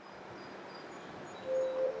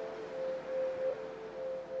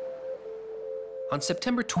 On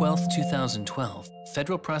September 12, 2012,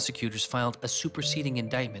 federal prosecutors filed a superseding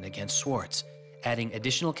indictment against Swartz, adding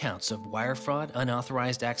additional counts of wire fraud,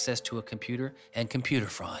 unauthorized access to a computer, and computer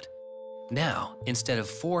fraud. Now, instead of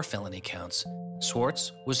 4 felony counts,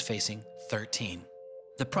 Swartz was facing 13.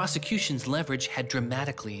 The prosecution's leverage had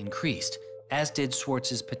dramatically increased, as did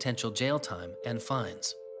Swartz's potential jail time and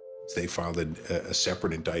fines. They filed a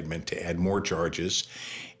separate indictment to add more charges,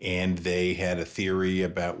 and they had a theory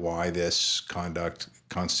about why this conduct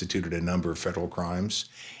constituted a number of federal crimes,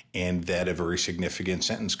 and that a very significant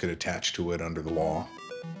sentence could attach to it under the law.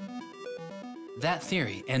 That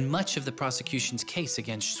theory, and much of the prosecution's case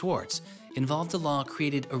against Swartz, involved a law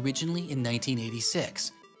created originally in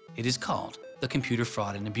 1986. It is called the Computer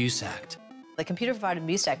Fraud and Abuse Act. The Computer Fraud and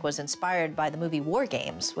Abuse Act was inspired by the movie War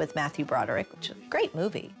Games with Matthew Broderick, which is a great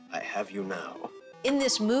movie. I have you now. In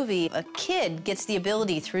this movie, a kid gets the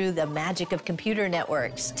ability through the magic of computer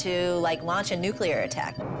networks to like launch a nuclear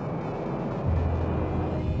attack.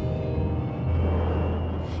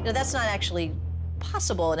 You know, that's not actually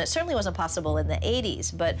possible, and it certainly wasn't possible in the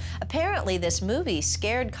 80s, but apparently this movie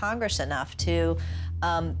scared Congress enough to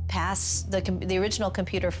pass the original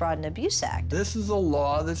Computer Fraud and Abuse Act. This is a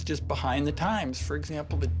law that's just behind the times. For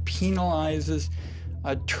example, that penalizes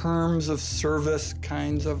terms of service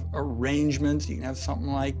kinds of arrangements. You can have something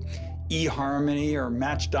like eHarmony or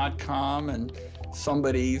Match.com, and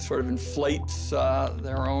somebody sort of inflates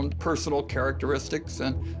their own personal characteristics,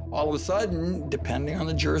 and all of a sudden, depending on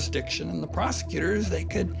the jurisdiction and the prosecutors, they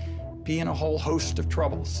could be in a whole host of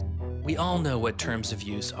troubles. We all know what terms of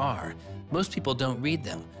use are. Most people don't read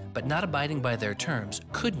them, but not abiding by their terms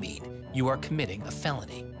could mean you are committing a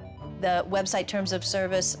felony. The website terms of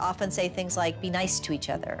service often say things like, be nice to each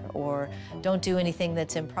other, or don't do anything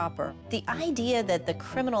that's improper. The idea that the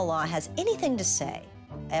criminal law has anything to say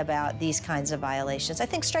about these kinds of violations, I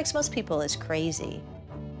think strikes most people as crazy.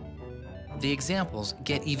 The examples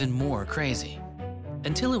get even more crazy.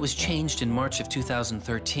 Until it was changed in March of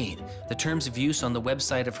 2013, the terms of use on the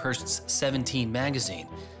website of Hearst's 17 magazine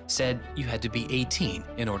said you had to be 18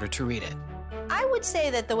 in order to read it. I would say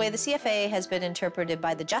that the way the CFA has been interpreted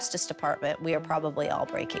by the Justice Department, we are probably all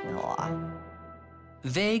breaking the law.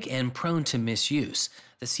 Vague and prone to misuse,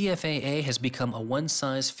 the CFAA has become a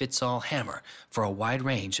one-size-fits-all hammer for a wide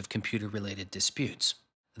range of computer-related disputes.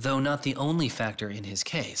 Though not the only factor in his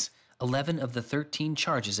case, 11 of the 13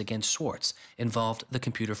 charges against Swartz involved the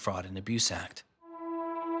Computer Fraud and Abuse Act.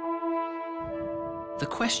 The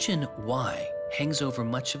question why hangs over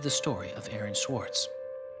much of the story of Aaron Swartz.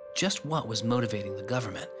 Just what was motivating the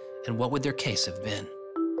government, and what would their case have been?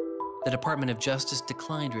 The Department of Justice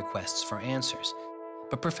declined requests for answers,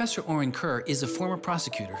 but Professor Oren Kerr is a former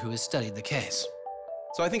prosecutor who has studied the case.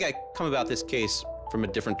 So I think I come about this case from a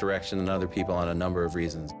different direction than other people on a number of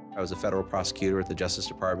reasons. I was a federal prosecutor at the Justice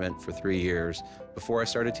Department for 3 years before I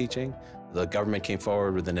started teaching. The government came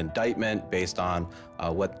forward with an indictment based on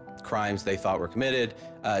what crimes they thought were committed,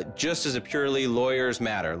 just as a purely lawyers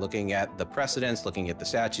matter, looking at the precedents, looking at the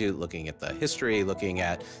statute, looking at the history, looking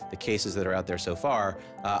at the cases that are out there so far.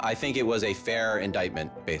 I think it was a fair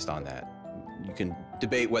indictment based on that. You can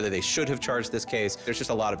debate whether they should have charged this case. There's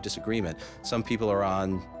just a lot of disagreement. Some people are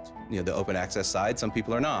on the open access side, some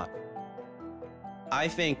people are not. I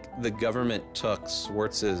think the government took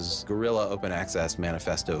Swartz's guerrilla open access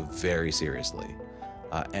manifesto very seriously.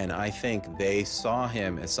 And I think they saw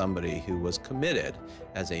him as somebody who was committed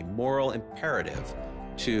as a moral imperative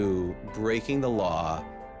to breaking the law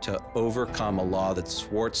to overcome a law that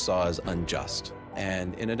Swartz saw as unjust.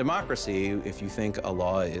 And in a democracy, if you think a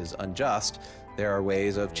law is unjust, there are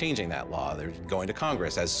ways of changing that law. There's going to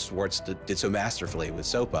Congress, as Swartz did so masterfully with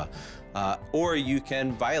SOPA. Or you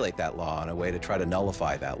can violate that law in a way to try to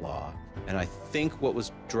nullify that law. And I think what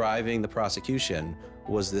was driving the prosecution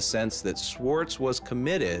was the sense that Swartz was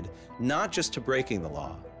committed not just to breaking the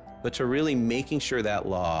law, but to really making sure that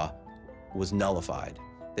law was nullified,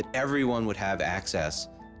 that everyone would have access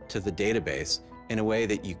to the database in a way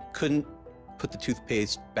that you couldn't put the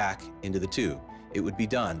toothpaste back into the tube. It would be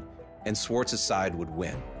done, and Swartz's side would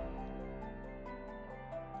win.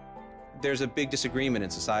 There's a big disagreement in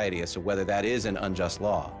society as to whether that is an unjust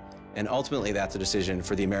law, and ultimately that's a decision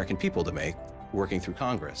for the American people to make, working through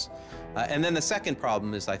Congress. And then the second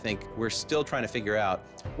problem is, I think, we're still trying to figure out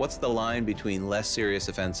what's the line between less serious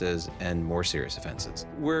offenses and more serious offenses.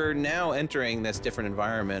 We're now entering this different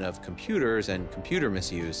environment of computers and computer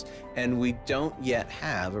misuse, and we don't yet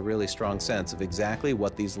have a really strong sense of exactly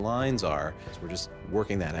what these lines are. So we're just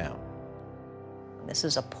working that out. This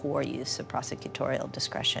is a poor use of prosecutorial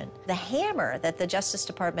discretion. The hammer that the Justice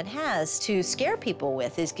Department has to scare people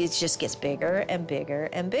with it just gets bigger and bigger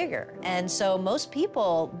and bigger. And so most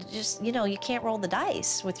people just, you can't roll the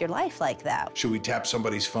dice with your life like that. Should we tap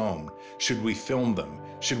somebody's phone? Should we film them?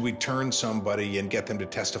 Should we turn somebody and get them to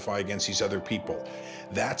testify against these other people?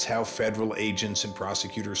 That's how federal agents and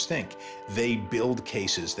prosecutors think. They build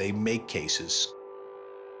cases, they make cases.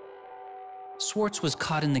 Swartz was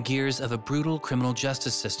caught in the gears of a brutal criminal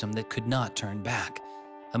justice system that could not turn back,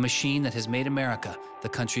 a machine that has made America the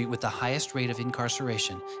country with the highest rate of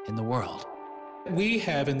incarceration in the world. We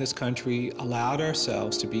have in this country allowed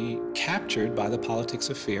ourselves to be captured by the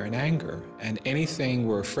politics of fear and anger, and anything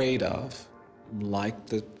we're afraid of, like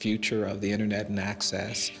the future of the internet and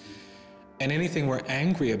access, and anything we're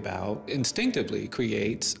angry about instinctively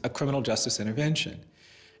creates a criminal justice intervention.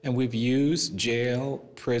 And we've used jail,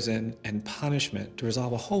 prison, and punishment to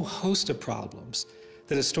resolve a whole host of problems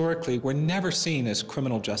that historically were never seen as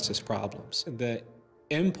criminal justice problems. The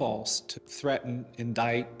impulse to threaten,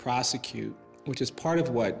 indict, prosecute, which is part of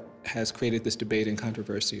what has created this debate and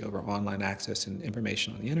controversy over online access and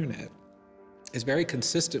information on the internet, is very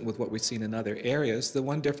consistent with what we've seen in other areas. The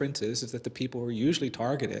one difference is that the people who are usually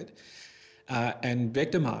targeted and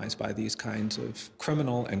victimized by these kinds of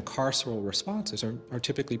criminal and carceral responses are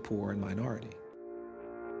typically poor and minority.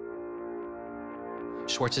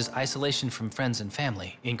 Swartz's isolation from friends and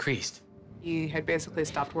family increased. He had basically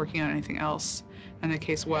stopped working on anything else, and the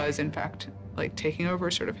case was, in fact, like taking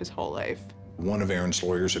over sort of his whole life. One of Aaron's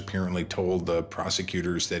lawyers apparently told the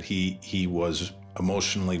prosecutors that he was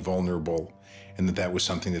emotionally vulnerable and that was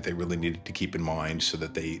something that they really needed to keep in mind so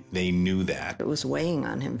that they knew that. It was weighing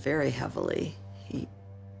on him very heavily. He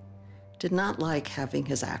did not like having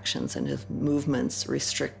his actions and his movements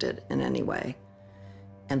restricted in any way.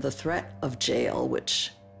 And the threat of jail,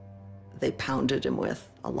 which they pounded him with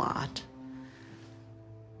a lot,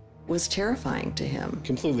 was terrifying to him.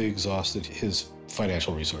 Completely exhausted his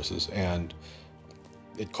financial resources, and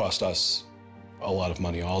it cost us a lot of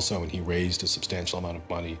money also, and he raised a substantial amount of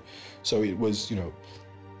money. So it was,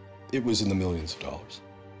 it was in the millions of dollars.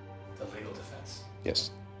 The legal defense?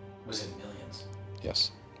 Yes. Was in millions?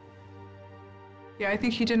 Yes. Yeah, I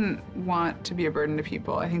think he didn't want to be a burden to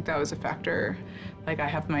people. I think that was a factor. Like, I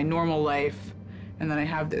have my normal life, and then I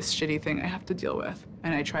have this shitty thing I have to deal with.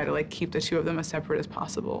 And I try to keep the two of them as separate as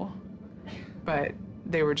possible. But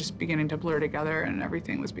they were just beginning to blur together, and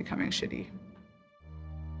everything was becoming shitty.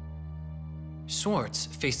 Swartz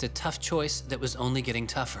faced a tough choice that was only getting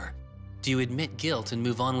tougher. Do you admit guilt and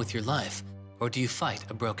move on with your life, or do you fight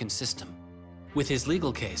a broken system? With his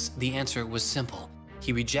legal case, the answer was simple.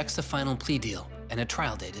 He rejects the final plea deal, and a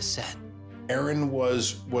trial date is set. Aaron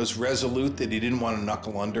was resolute that he didn't want to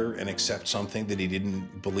knuckle under and accept something that he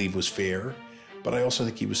didn't believe was fair, but I also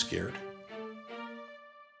think he was scared.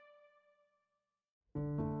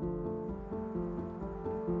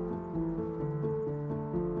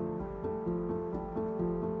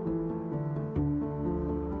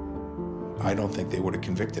 I don't think they would have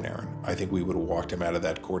convicted Aaron. I think we would have walked him out of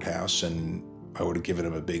that courthouse, and I would have given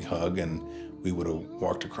him a big hug, and we would have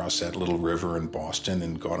walked across that little river in Boston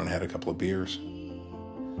and gone and had a couple of beers.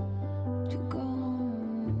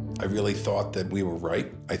 I really thought that we were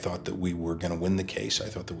right. I thought that we were going to win the case. I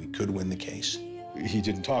thought that we could win the case. He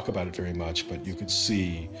didn't talk about it very much, but you could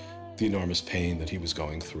see the enormous pain that he was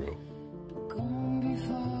going through.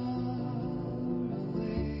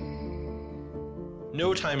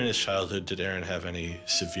 No time in his childhood did Aaron have any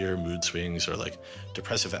severe mood swings or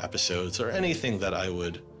depressive episodes or anything that I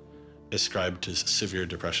would ascribe to severe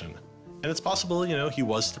depression. And it's possible, he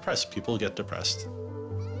was depressed. People get depressed.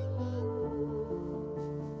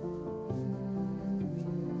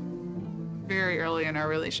 Very early in our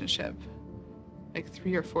relationship,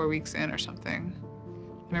 3 or 4 weeks in or something,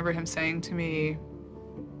 I remember him saying to me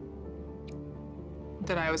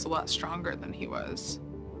that I was a lot stronger than he was.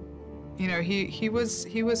 He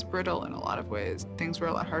was brittle in a lot of ways. Things were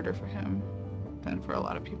a lot harder for him than for a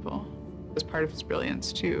lot of people. It was part of his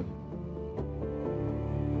brilliance, too.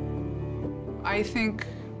 I think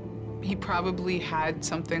he probably had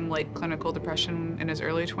something like clinical depression in his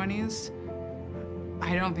early 20s.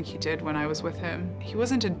 I don't think he did when I was with him. He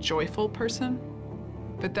wasn't a joyful person,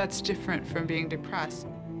 but that's different from being depressed.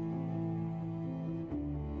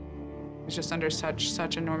 He was just under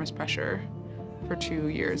such enormous pressure for 2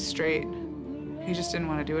 years straight. He just didn't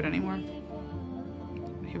want to do it anymore.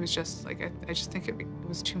 He was just I just think it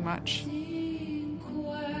was too much.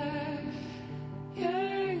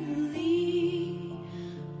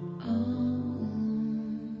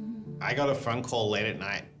 I got a phone call late at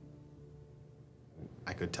night.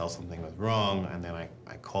 I could tell something was wrong, and then I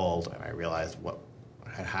called and I realized what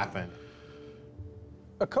had happened.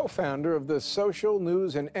 A co-founder of the social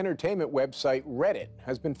news and entertainment website Reddit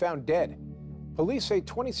has been found dead. Police say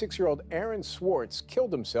 26-year-old Aaron Swartz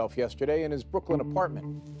killed himself yesterday in his Brooklyn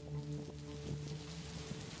apartment.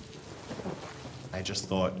 I just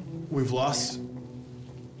thought, we've lost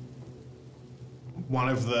one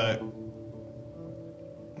of the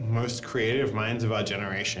most creative minds of our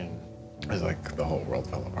generation. It was like the whole world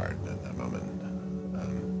fell apart at that moment.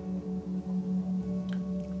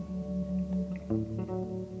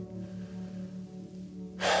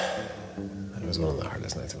 It was one of the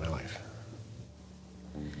hardest nights of my life.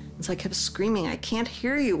 As I kept screaming, I can't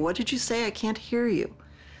hear you. What did you say? I can't hear you.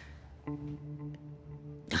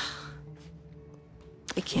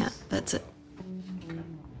 I can't. That's it.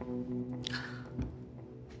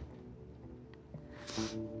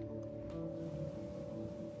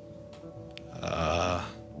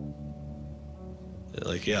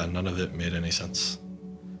 like, yeah, none of it made any sense.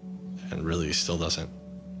 And really still doesn't.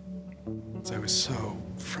 I was so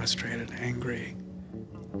frustrated and angry.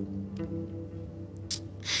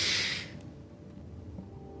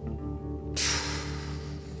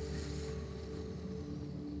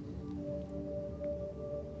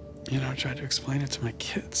 You know, I tried to explain it to my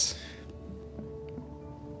kids.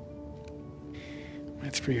 My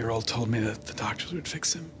 3-year-old told me that the doctors would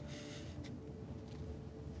fix him.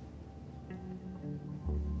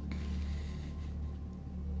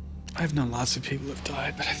 I've known lots of people who've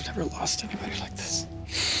died, but I've never lost anybody like this.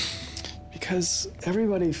 Because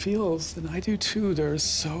everybody feels, and I do too, there's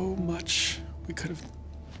so much we could have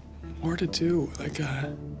more to do. Like,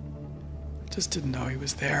 I just didn't know he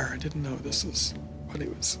was there. I didn't know this was what he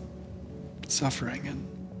was suffering, and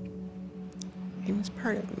he was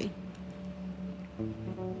part of me.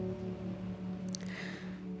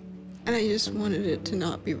 And I just wanted it to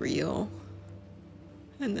not be real.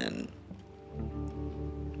 And then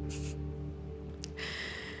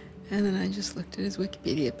I just looked at his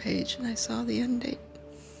Wikipedia page and I saw the end date.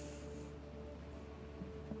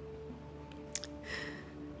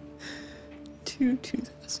 To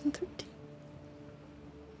 2013.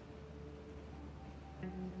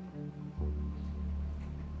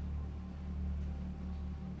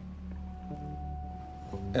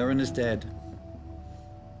 Aaron is dead.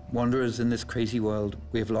 Wanderers in this crazy world,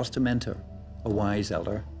 we have lost a mentor, a wise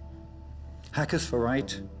elder. Hackers for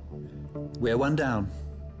right, we're one down.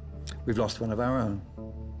 We've lost one of our own.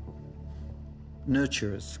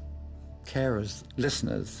 Nurturers, carers,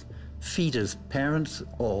 listeners, feeders, parents,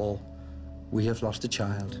 all, we have lost a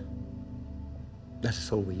child. Let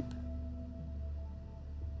us all weep.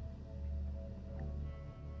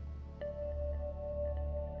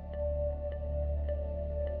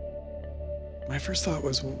 my first thought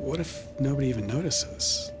was, well, what if nobody even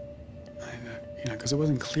notices? You know, because it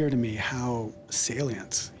wasn't clear to me how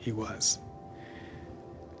salient he was.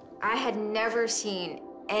 I had never seen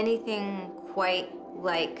anything quite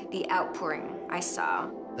like the outpouring I saw.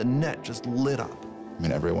 The net just lit up. I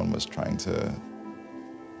mean, everyone was trying to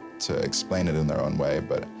explain it in their own way,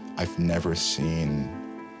 but I've never seen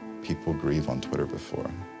people grieve on Twitter before.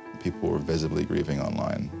 People were visibly grieving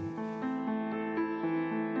online.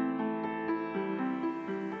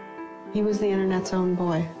 He was the internet's own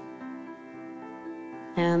boy,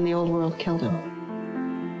 and the old world killed him.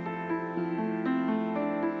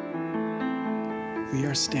 We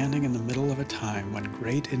are standing in the middle of a time when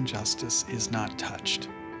great injustice is not touched.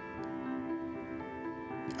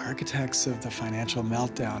 The architects of the financial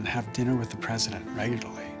meltdown have dinner with the president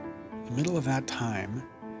regularly. In the middle of that time,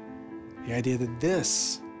 the idea that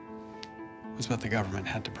this was what the government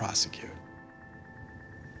had to prosecute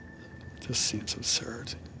just seems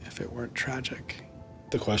absurd if it weren't tragic.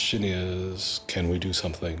 The question is, can we do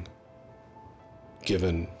something,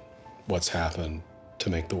 given what's happened, to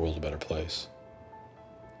make the world a better place?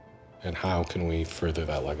 And how can we further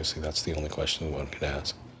that legacy? That's the only question one can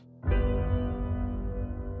ask.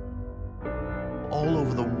 All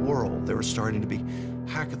over the world, there were starting to be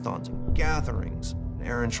hackathons and gatherings.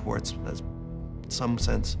 Aaron Swartz has, in some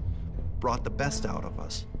sense, brought the best out of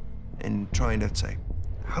us in trying to say,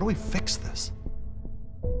 how do we fix this?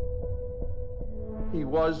 He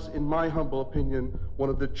was, in my humble opinion, one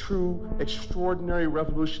of the true extraordinary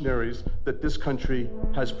revolutionaries that this country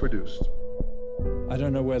has produced. I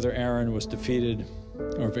don't know whether Aaron was defeated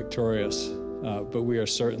or victorious, but we are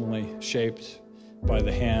certainly shaped by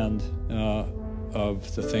the hand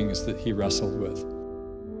of the things that he wrestled with.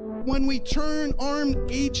 When we turn armed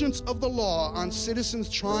agents of the law on citizens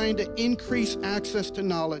trying to increase access to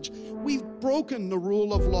knowledge, we've broken the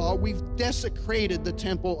rule of law, we've desecrated the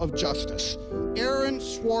temple of justice. Aaron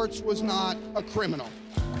Swartz was not a criminal.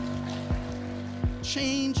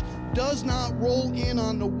 Change does not roll in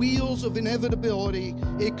on the wheels of inevitability,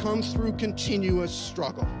 it comes through continuous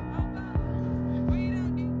struggle.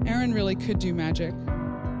 Aaron really could do magic.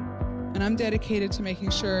 And I'm dedicated to making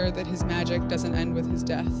sure that his magic doesn't end with his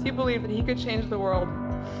death. He believed that he could change the world,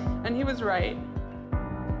 and he was right.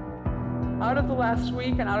 Out of the last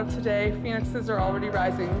week and out of today, phoenixes are already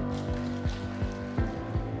rising.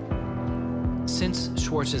 Since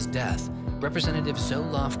Swartz's death, Representative Zoe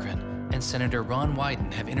Lofgren and Senator Ron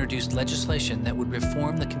Wyden have introduced legislation that would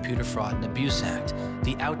reform the Computer Fraud and Abuse Act,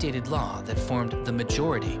 the outdated law that formed the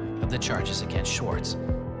majority of the charges against Swartz.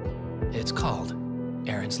 It's called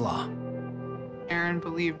Aaron's Law. Aaron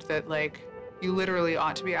believed that, you literally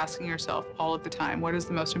ought to be asking yourself all of the time, what is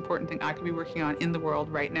the most important thing I could be working on in the world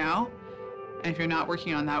right now? And if you're not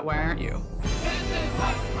working on that, why aren't you?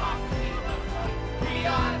 We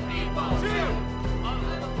are the people. A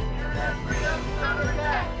little internet freedom,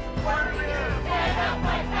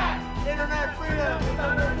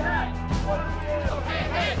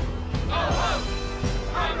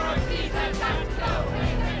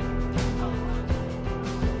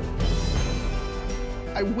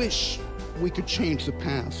 I wish we could change the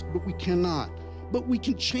past, but we cannot. But we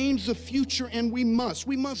can change the future, and we must.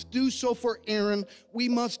 We must do so for Aaron. We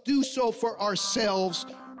must do so for ourselves.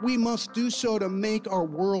 We must do so to make our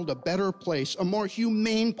world a better place, a more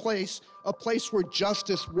humane place, a place where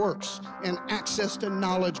justice works and access to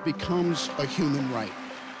knowledge becomes a human right.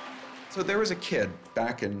 So there was a kid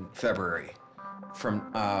back in February from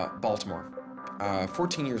Baltimore,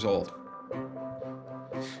 14 years old,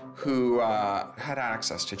 who had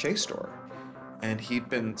access to JSTOR. And he'd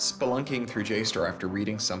been spelunking through JSTOR after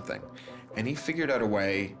reading something. And he figured out a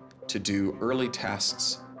way to do early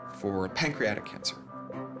tests for pancreatic cancer.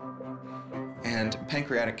 And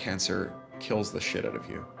pancreatic cancer kills the shit out of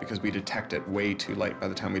you because we detect it way too late. By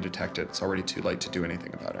the time we detect it, it's already too late to do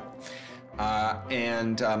anything about it.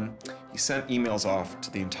 He sent emails off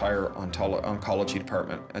to the entire oncology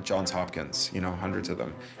department at Johns Hopkins, you know, hundreds of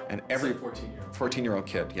them. And every 14-year-old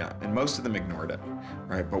kid, yeah. And most of them ignored it,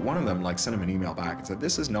 right? But one of them like sent him an email back and said,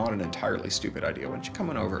 this is not an entirely stupid idea. Why don't you come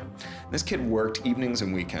on over? And this kid worked evenings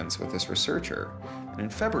and weekends with this researcher. And in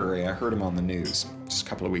February, I heard him on the news, just a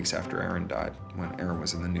couple of weeks after Aaron died, when Aaron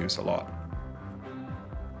was in the news a lot.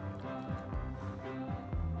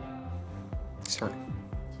 Sorry.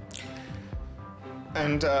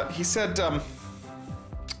 And he said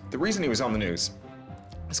the reason he was on the news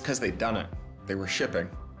is because they'd done it. They were shipping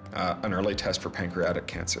an early test for pancreatic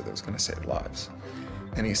cancer that was going to save lives.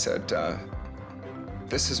 And he said,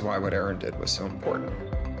 this is why what Aaron did was so important.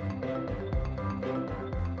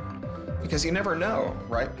 Because you never know,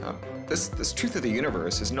 right? This truth of the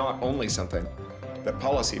universe is not only something that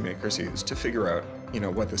policymakers use to figure out, you know,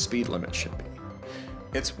 what the speed limit should be.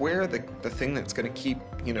 It's where the thing that's going to keep,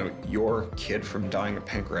 you know, your kid from dying of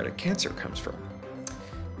pancreatic cancer comes from.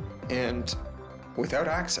 And without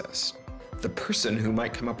access, the person who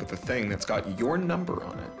might come up with the thing that's got your number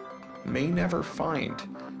on it may never find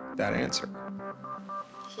that answer.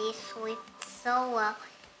 He slept so well,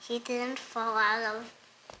 he didn't fall out of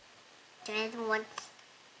bed once,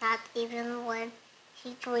 not even when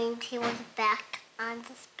he dreamed he was back on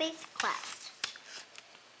the spacecraft.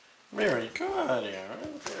 Very good,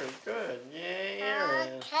 Aaron. Very good. Yay, Aaron.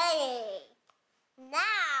 Okay. Now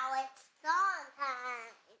it's song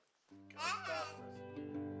time.